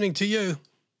 good evening to you.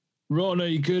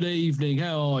 Ronnie, good evening.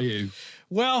 How are you?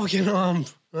 Well, you know, I'm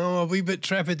a wee bit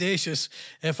trepidatious,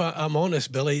 if I'm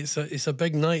honest, Billy. It's a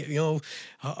big night. You know,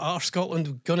 are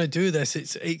Scotland going to do this?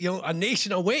 It's a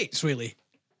nation awaits, really.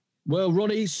 Well,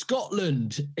 Ronnie,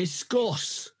 Scotland,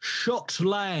 Escos,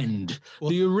 Shotland,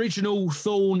 the original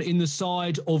thorn in the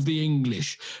side of the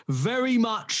English. Very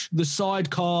much the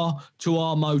sidecar to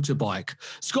our motorbike.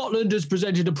 Scotland has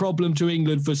presented a problem to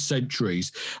England for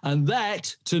centuries. And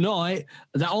that, tonight,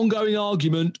 that ongoing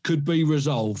argument could be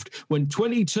resolved when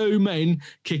 22 men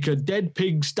kick a dead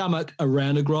pig's stomach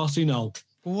around a grassy knoll.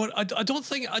 What I don't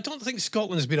think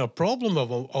Scotland's been a problem, if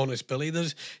I'm honest, Billy.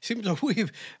 There's seems a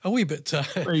wee bit.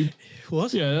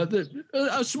 What? Yeah,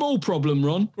 a small problem,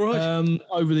 Ron. Right.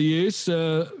 Over the years,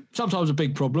 sometimes a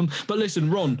big problem. But listen,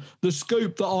 Ron, the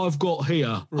scoop that I've got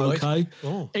here, Right. okay?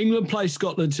 Oh. England play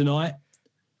Scotland tonight.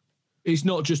 It's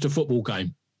not just a football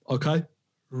game, okay?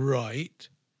 Right.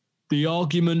 The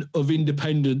argument of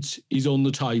independence is on the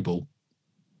table.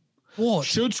 What?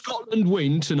 Should Scotland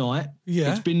win tonight,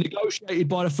 Yeah. it's been negotiated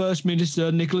by the First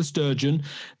Minister, Nicola Sturgeon,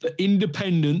 that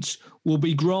independence will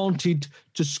be granted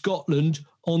to Scotland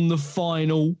on the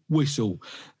final whistle.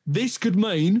 This could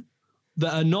mean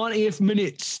that a 90th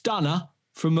minute stunner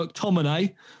from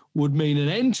McTominay would mean an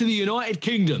end to the United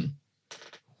Kingdom.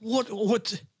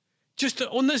 What? Just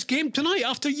on this game tonight,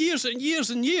 after years and years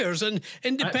and years and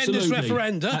independence Absolutely.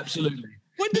 referenda. Absolutely.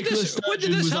 When did Nicola this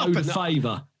Sturgeon happen? was owed a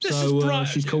favour, This so is bri-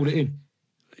 she's called it in.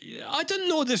 I didn't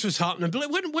know this was happening. But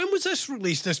when was this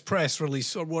released? This press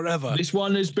release or whatever? This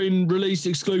one has been released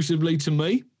exclusively to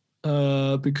me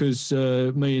because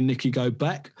me and Nikki go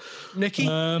back. Nikki?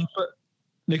 But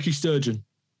Nikki Sturgeon.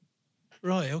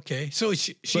 Right. Okay. So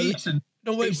she. But listen,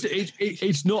 No, wait.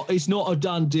 it's not a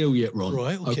done deal yet, Ron.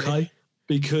 Right, okay.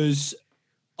 Because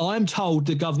I'm told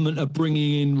the government are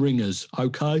bringing in ringers.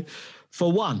 Okay, for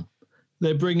one,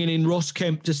 they're bringing in Ross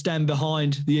Kemp to stand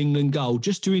behind the England goal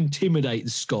just to intimidate the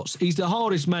Scots. He's the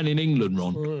hardest man in England,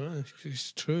 Ron.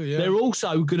 It's true. Yeah. They're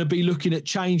also going to be looking at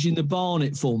changing the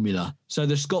Barnett formula so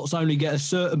the Scots only get a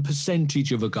certain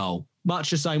percentage of a goal, much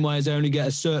the same way as they only get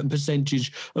a certain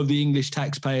percentage of the English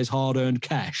taxpayers' hard-earned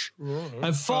cash. Right.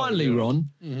 And finally, Ron,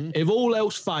 if all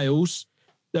else fails,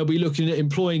 they'll be looking at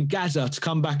employing Gaza to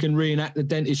come back and reenact the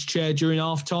dentist chair during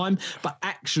half-time, but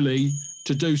actually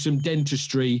to do some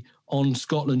dentistry on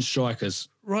Scotland strikers.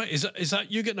 Right. Is that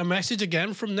you getting a message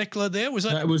again from Nicola there? Was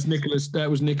that? That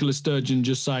was Nicola Sturgeon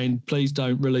just saying, please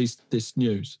don't release this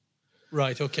news.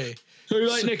 Right. Okay. Too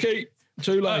late, Nicky.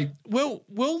 Too late. Will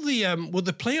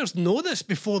the players know this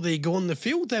before they go on the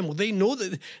field? Then will they know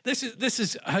that this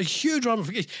is a huge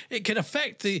ramification? It can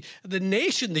affect the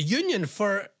nation, the union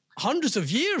for hundreds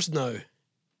of years now.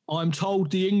 I'm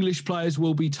told the English players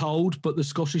will be told, but the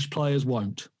Scottish players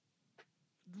won't.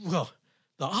 Well,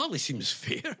 that hardly seems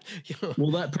fair. You know.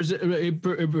 Well, it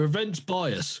prevents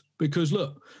bias because,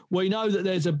 look, we know that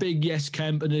there's a big yes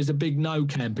camp and there's a big no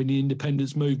camp in the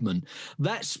independence movement.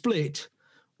 That split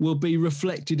will be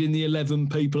reflected in the 11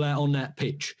 people out on that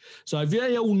pitch. So if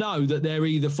they all know that they're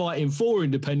either fighting for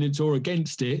independence or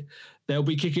against it, they'll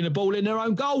be kicking the ball in their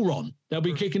own goal, Ron. They'll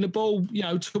be kicking the ball,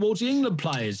 towards the England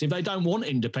players. If they don't want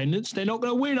independence, they're not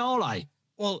going to win, are they?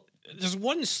 Well, there's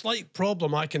one slight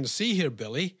problem I can see here,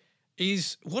 Billy.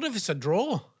 Is what if it's a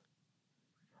draw?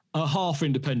 A half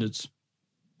independence.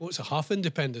 What's a half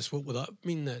independence? What would that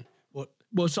mean then?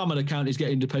 Well, some of the counties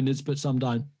get independence, but some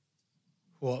don't.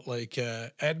 What, like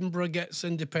Edinburgh gets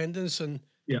independence and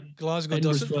Glasgow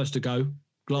Edinburgh's doesn't? first to go.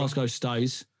 Glasgow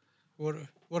stays. What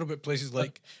about places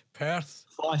like Perth?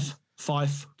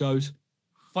 Fife goes.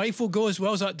 Fife will go as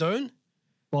well. Is that down?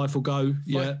 Fife will go,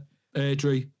 yeah.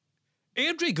 Airdrie.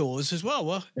 Airdrie goes as well.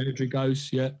 What? Airdrie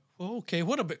goes, yeah. Oh, okay.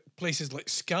 What about places like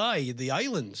Skye, the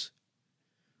islands?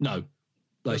 No,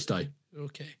 they stay.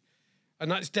 Okay. And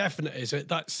that's definite, is it?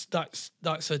 That's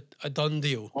a done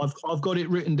deal. I've got it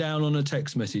written down on a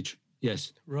text message.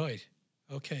 Yes. Right.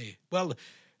 Okay. Well,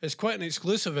 it's quite an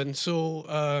exclusive, and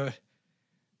so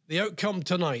the outcome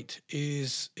tonight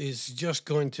is just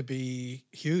going to be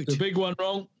huge. It's a big one,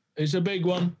 Ron. It's a big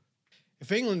one.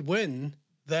 If England win,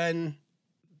 then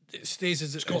it stays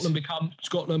as it is.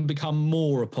 Scotland become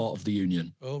more a part of the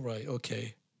union. Oh, right.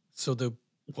 Okay. So the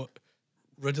What?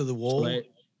 Rid of the wall?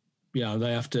 So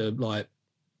they have to like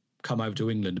come over to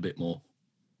England a bit more.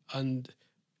 And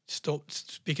stop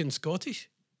speaking Scottish?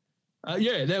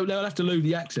 They'll have to lose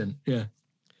the accent. Yeah.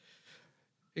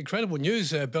 Incredible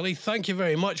news, Billy. Thank you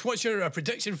very much. What's your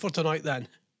prediction for tonight then?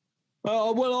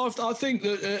 Well, I think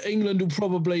that England will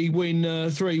probably win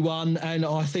 3-1, and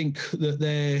I think that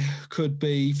there could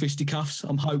be fisticuffs.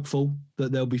 I'm hopeful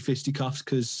that there'll be fisticuffs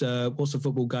because what's a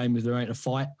football game if there ain't a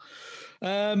fight?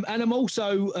 And I'm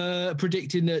also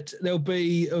predicting that there'll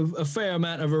be a fair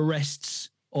amount of arrests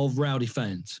of rowdy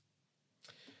fans.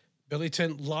 Billy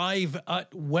Tint live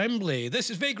at Wembley. This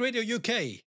is Vague Radio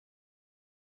UK.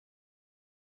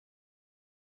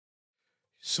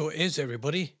 So it is,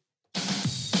 everybody.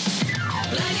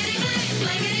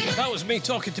 That was me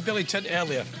talking to Billy Tint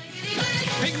earlier.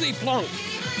 Piggly plonk.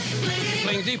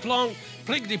 Pliggity plonk.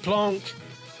 Pliggity plonk.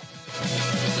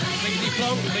 Pliggity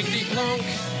plonk. Pliggity plonk.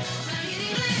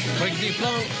 Pliggity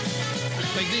plonk.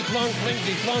 Pliggity plonk.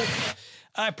 Pliggity plonk.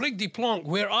 Pliggity plonk,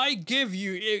 where I give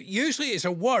you, usually it's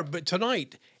a word, but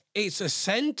tonight it's a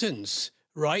sentence,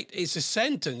 right? It's a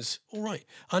sentence. All right.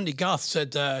 Andy Garth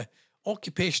said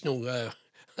occupational,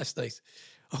 that's nice.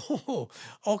 Oh,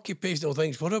 occupational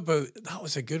things. What about, that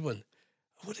was a good one.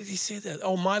 What did he say there?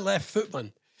 Oh, my left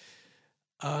footman.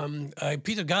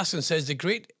 Peter Gasson says the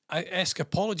great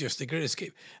escapologist, the great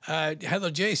escape.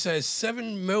 Heather J says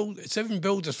seven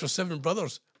builders for 7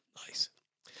 brothers. Nice.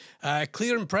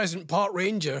 Clear and present park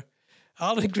ranger.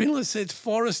 Alan Greenland says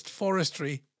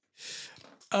forestry.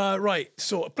 Right,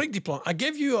 so Pliggity plonk. I'm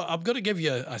going to give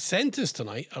you a sentence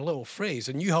tonight, a little phrase,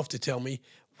 and you have to tell me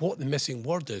what the missing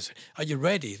word is. Are you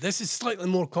ready? This is slightly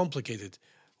more complicated.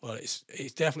 Well, it's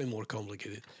definitely more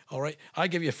complicated. All right, I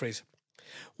give you a phrase.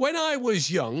 When I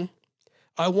was young,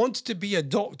 I wanted to be a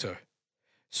doctor,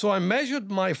 so I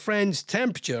measured my friend's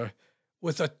temperature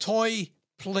with a toy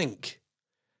plink.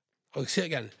 I'll say it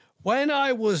again. When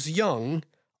I was young,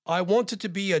 I wanted to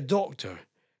be a doctor,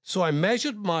 so I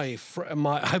measured my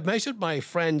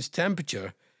friend's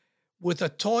temperature with a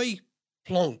toy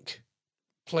plink.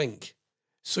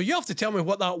 So you have to tell me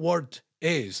what that word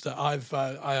is that I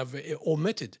have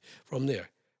omitted from there.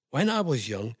 When I was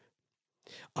young,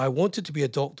 I wanted to be a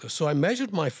doctor, so I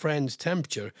measured my friend's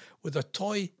temperature with a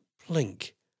toy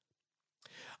plink.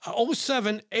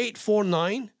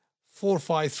 07849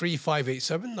 453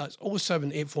 587. That's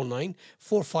 07849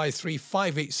 453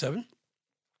 587.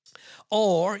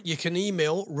 Or you can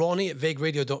email Ronnie at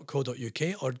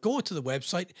vagueradio.co.uk or go to the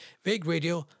website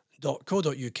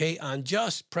vagueradio.co.uk and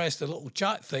just press the little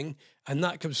chat thing and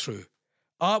that comes through.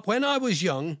 When I was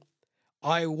young,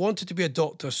 I wanted to be a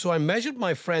doctor, so I measured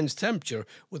my friend's temperature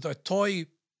with a toy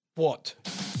what?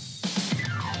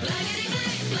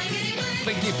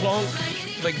 Plinkety plonk,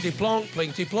 plinkety plonk,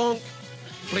 plinkety plonk,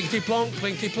 plinkety plonk,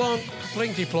 plinkety plonk,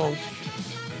 plinkety plonk,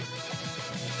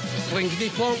 plinkety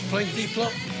plonk, plinkety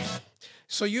plonk.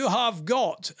 So you have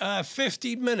got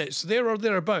 15 minutes, there or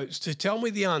thereabouts, to tell me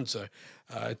the answer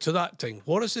to that thing.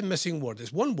 What is the missing word?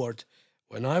 It's one word.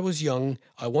 When I was young,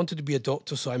 I wanted to be a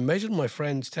doctor, so I measured my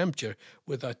friend's temperature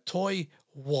with a toy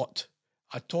what?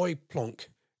 A toy plonk.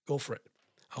 Go for it.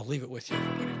 I'll leave it with you,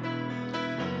 everybody.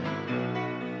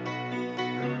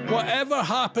 Whatever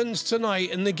happens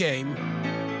tonight in the game,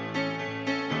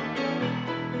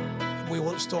 we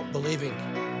won't stop believing.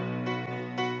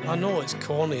 I know it's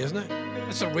corny, isn't it?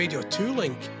 It's a Radio 2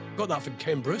 link. Got that from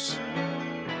Ken Bruce.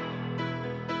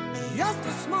 Just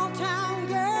a small town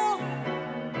girl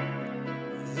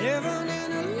living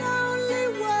in a lonely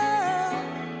world.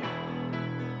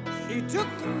 She took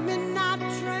the midnight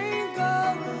train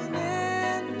going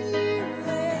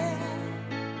anywhere.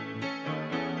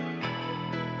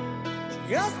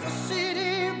 Just a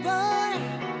city boy,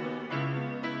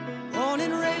 born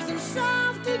and raised in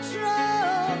South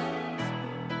Detroit.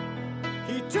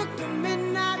 He took the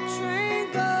midnight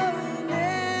train going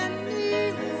anywhere.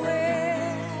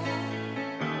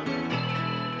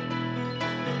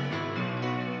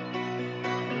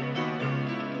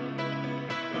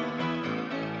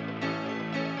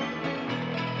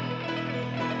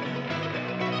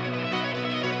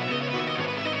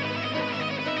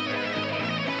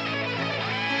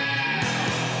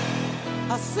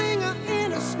 A singer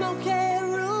in a smoky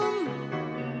room,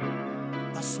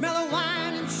 a smell of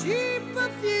wine and cheap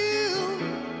perfume.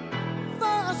 For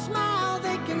a smile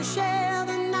they can share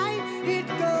the night. It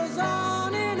goes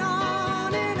on and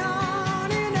on and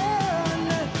on and on.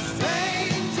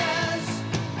 Strangers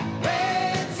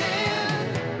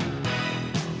waiting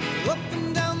up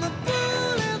and down the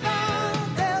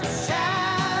boulevard. Their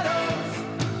shadows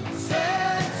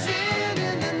searching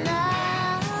in the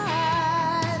night.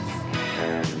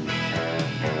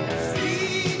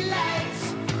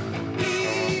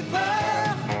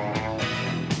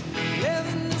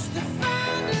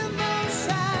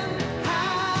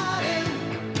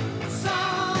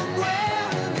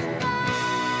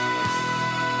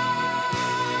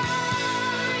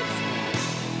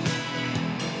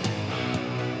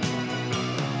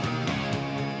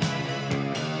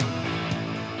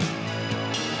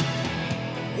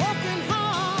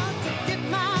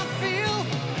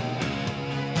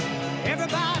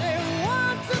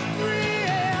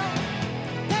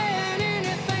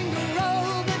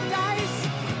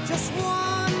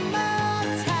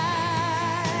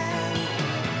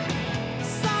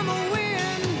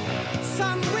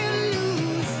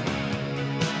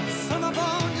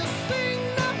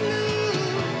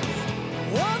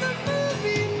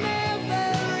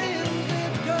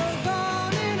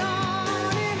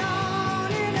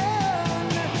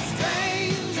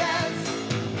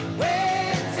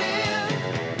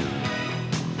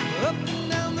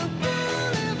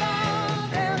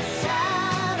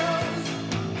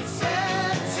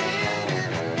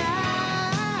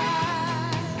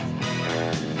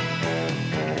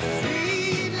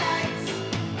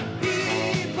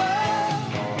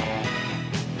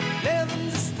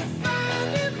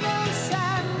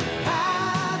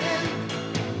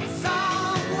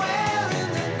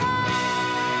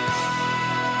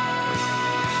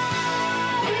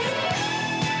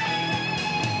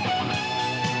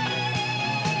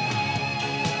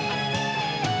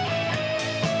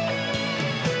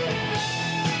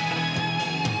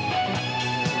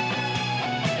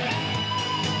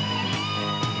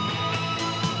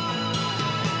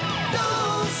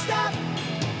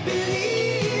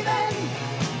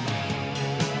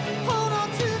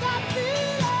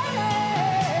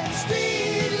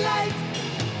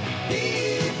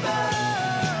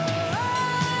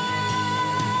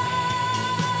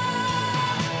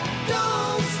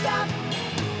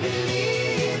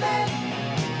 believe it.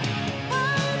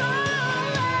 Hold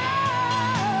on.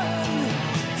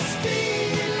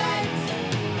 Streetlights,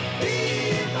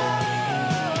 people.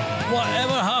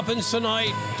 Whatever happens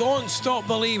tonight, don't stop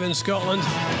believing, Scotland.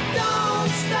 Don't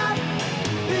stop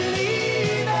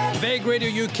believing. Vague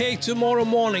Radio UK tomorrow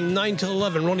morning, 9 to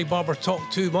 11. Ronnie Barbour Talk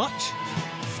Too Much.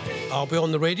 I'll be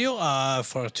on the radio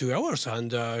for 2 hours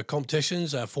and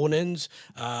competitions, phone-ins,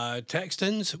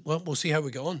 text-ins. Well, we'll see how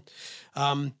we get on.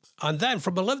 And then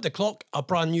from 11 o'clock, a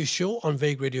brand new show on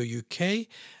Vague Radio UK.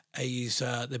 He's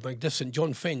the magnificent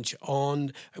John Finch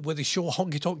on with his show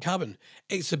Honky Tonk Cabin.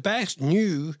 It's the best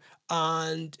new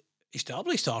and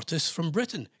established artists from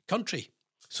Britain, country.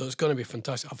 So it's going to be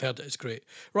fantastic. I've heard it. It's great.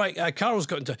 Right, Carol's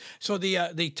got into... So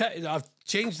I've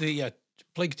changed the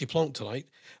Plinkety Plonk tonight.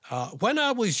 When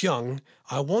I was young,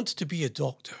 I wanted to be a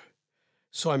doctor.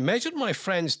 So I measured my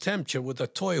friend's temperature with a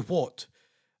toy what?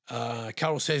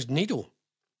 Carol says needle.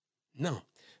 No.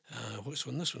 What's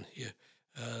one? This one here.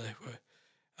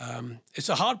 It's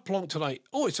a hard plonk tonight.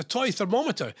 Oh, it's a toy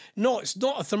thermometer. No, it's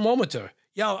not a thermometer.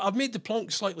 Yeah, I've made the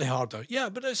plonk slightly harder. Yeah,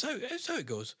 but it's how it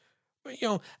goes. But, you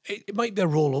know, it might be a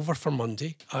rollover for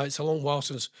Monday. It's a long while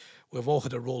since we've all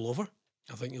had a rollover.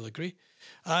 I think you'll agree.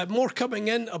 More coming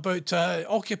in about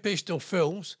occupational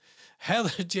films.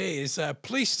 Heather J is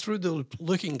Police Through the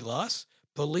Looking Glass.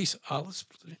 Police Alice.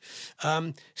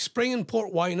 Spring and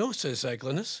Port Wino, says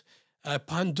Glynis.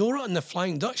 Pandora and the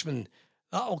Flying Dutchman.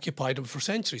 That occupied him for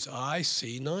centuries. I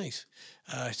see, nice.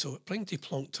 So Plinkety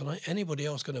Plonk tonight. Anybody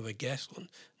else going to have a guess on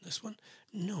this one?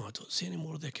 No, I don't see any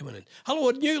more of them coming in.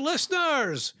 Hello, new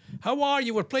listeners. How are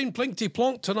you? We're playing Plinkety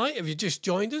Plonk tonight. Have you just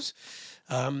joined us?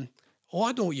 I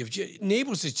know what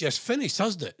Neighbours has just finished,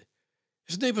 hasn't it?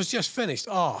 His Neighbours just finished.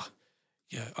 Yeah.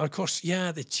 Of course,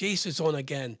 yeah, The Chase is on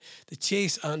again. The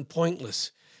Chase and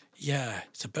Pointless. Yeah,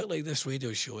 it's a bit like this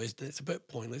radio show, isn't it? It's a bit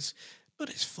pointless, but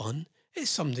it's fun. It's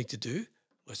something to do.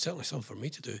 Well, it's certainly something for me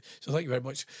to do. So thank you very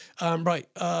much. Right,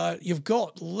 you've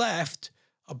got left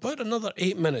about another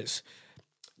 8 minutes.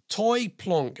 Toy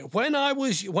plonk. When I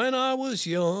was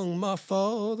young, my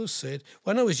father said,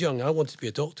 when I was young, I wanted to be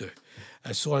a doctor.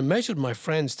 So I measured my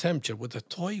friend's temperature with a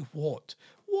toy what?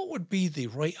 What would be the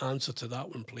right answer to that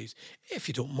one, please? If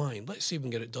you don't mind, let's see if we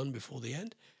can get it done before the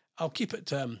end. I'll keep it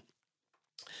to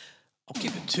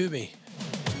me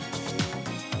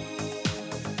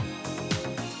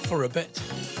for a bit.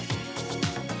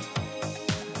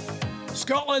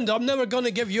 Scotland, I'm never going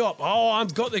to give you up. Oh,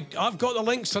 I've got the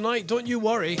links tonight. Don't you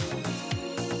worry.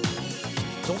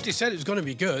 Dottie said it was going to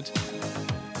be good.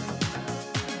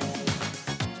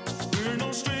 We're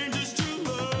no strangers to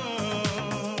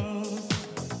love.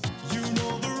 You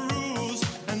know the rules,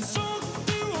 and so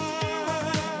do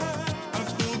I. I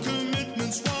feel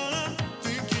commitment's what I'm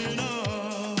thinking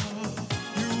of.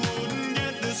 You wouldn't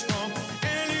get this from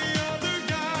any other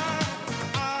guy.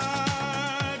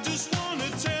 I just want to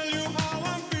tell you how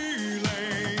I'm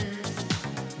feeling.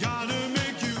 Gotta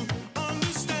make you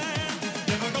understand.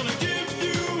 Never gonna give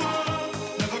you up.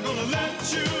 Never gonna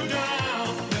let you down.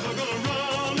 Never gonna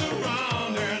run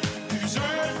around and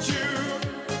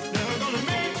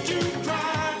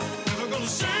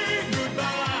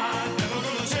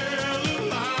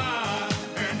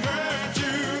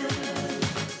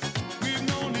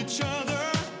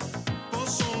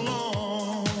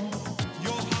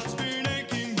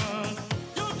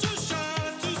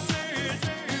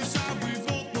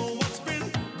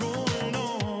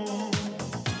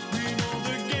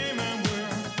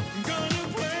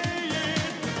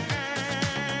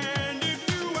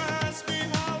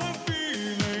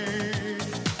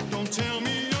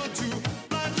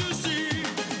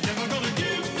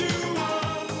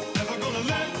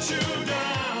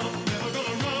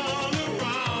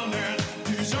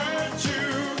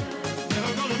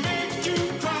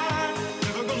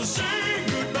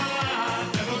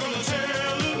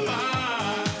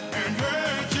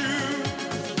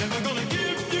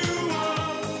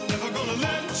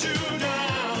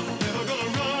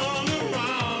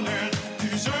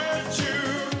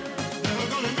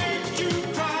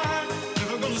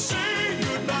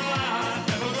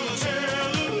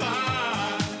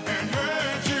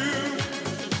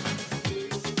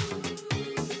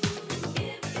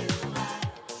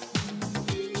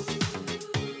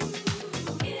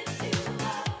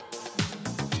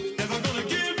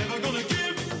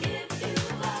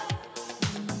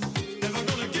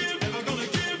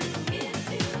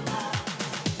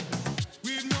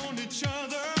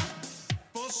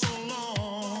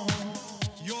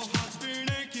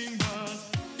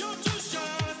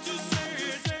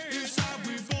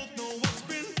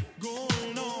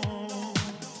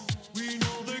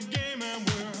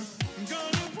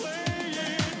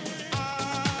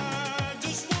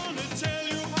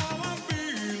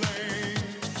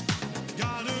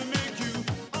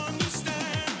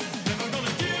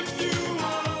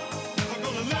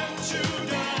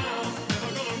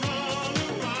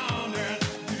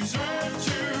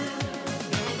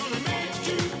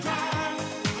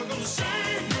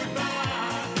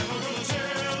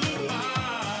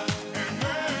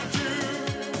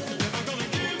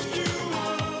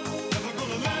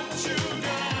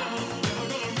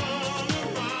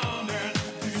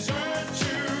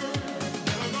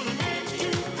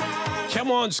Come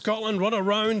on, Scotland, run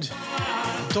around.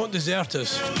 Don't desert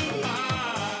us.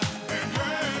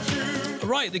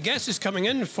 Right, the guest is coming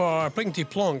in for Plinky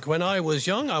Plonk. When I was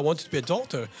young, I wanted to be a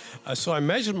doctor, so I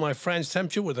measured my friend's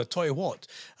temperature with a toy what?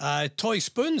 Toy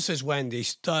spoon, says Wendy.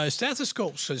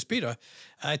 Stethoscope, says Peter.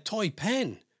 Toy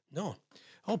pen. No.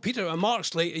 Oh, Peter,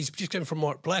 Mark's late. He's just getting from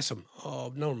work. Bless him.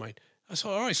 Oh, never mind. That's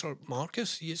all right, sir.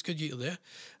 Marcus, it's good you're there.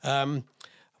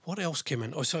 What else came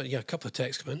in? Oh, sorry, yeah, a couple of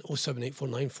texts came in.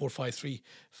 07849 453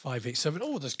 587.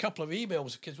 Oh, there's a couple of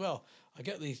emails as well. I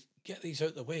get these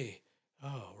out the way.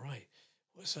 Oh, right.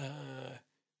 What's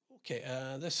okay?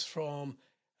 This from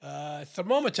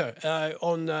thermometer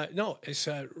on. No, it's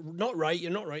not right.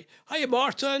 You're not right. Hiya,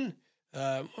 Martin.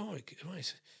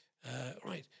 Right.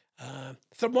 Right.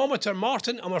 Thermometer,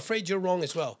 Martin. I'm afraid you're wrong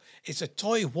as well. It's a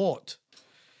toy what?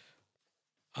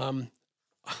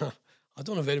 I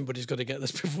don't know if anybody's going to get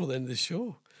this before the end of the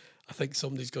show. I think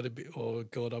somebody's got to be. Oh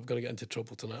God, I'm going to get into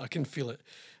trouble tonight. I can feel it.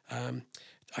 A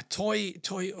toy.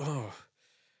 Oh.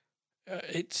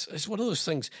 It's one of those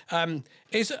things.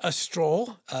 Is it a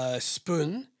straw, a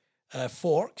spoon, a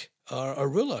fork, or a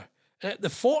ruler? The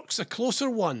fork's a closer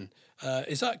one.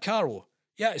 Is that Carol?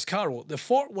 Yeah, it's Carol. The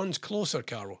fork one's closer,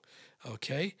 Carol.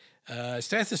 Okay.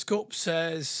 Stethoscope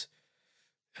says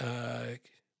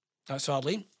that's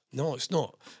Arlene. No, it's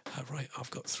not. Right,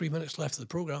 I've got 3 minutes left of the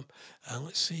programme.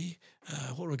 Let's see.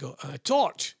 What have we got?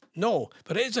 Torch. No,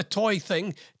 but it is a toy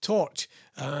thing. Torch.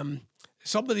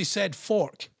 Somebody said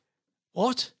fork.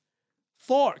 What?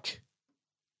 Fork.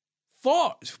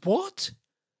 Fork. What?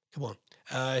 Come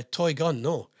on. Toy gun,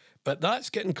 no. But that's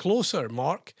getting closer,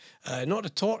 Mark. Not a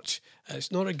torch.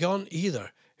 It's not a gun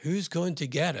either. Who's going to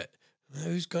get it?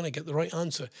 Who's going to get the right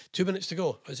answer? 2 minutes to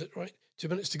go. Is it right? 2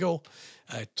 minutes to go.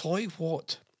 Toy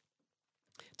what?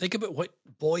 Think about what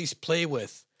boys play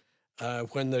with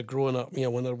when they're growing up,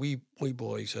 when they're wee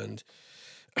boys. And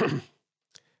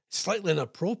slightly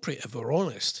inappropriate, if we're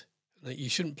honest. That you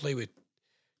shouldn't play with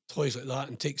toys like that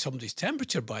and take somebody's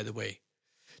temperature, by the way.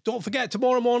 Don't forget,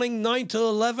 tomorrow morning, 9 till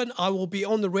 11, I will be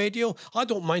on the radio. I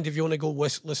don't mind if you want to go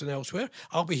listen elsewhere.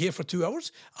 I'll be here for 2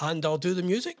 hours, and I'll do the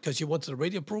music because you wanted a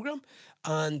radio programme.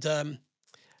 And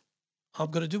I'm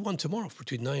going to do one tomorrow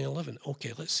between 9 and 11.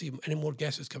 Okay, let's see. Any more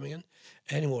guesses coming in?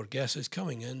 Any more guesses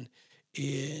coming in?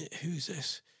 Who's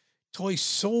this? Toy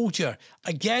Soldier.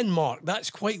 Again, Mark, that's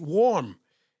quite warm.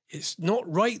 It's not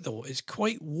right, though. It's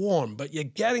quite warm, but you're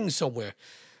getting somewhere.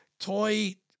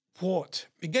 Toy what?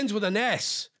 Begins with an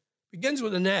S. Begins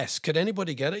with an S. Can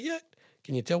anybody get it yet?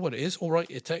 Can you tell what it is? All right,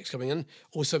 your text coming in.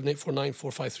 07849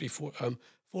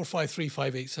 453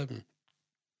 587.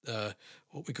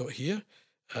 What we got here?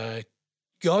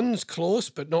 Guns, close,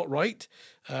 but not right.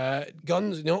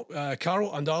 Guns, no.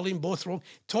 Carol and Arlene both wrong.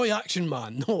 Toy Action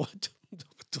Man. No.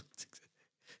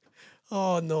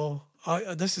 Oh, no.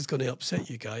 This is going to upset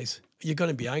you guys. You're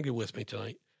going to be angry with me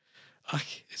tonight.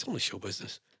 It's only show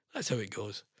business. That's how it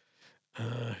goes.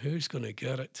 Who's going to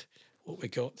get it? What we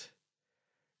got?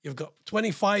 You've got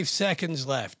 25 seconds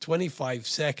left. 25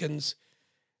 seconds.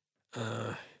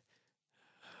 Oh,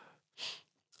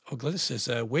 Glenn says,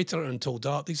 Waiter Until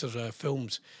Dark. These are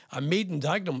films. A Maiden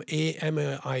Dagenham,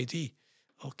 AMID.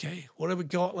 Okay, what have we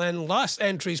got then? Last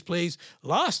entries, please.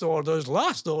 Last orders,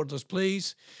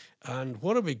 please. And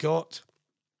what have we got?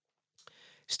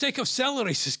 Stick of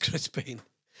celery, says Chris Payne.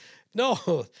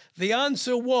 No, the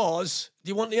answer was, do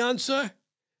you want the answer?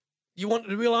 You want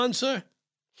the real answer?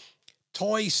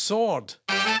 Toy sword.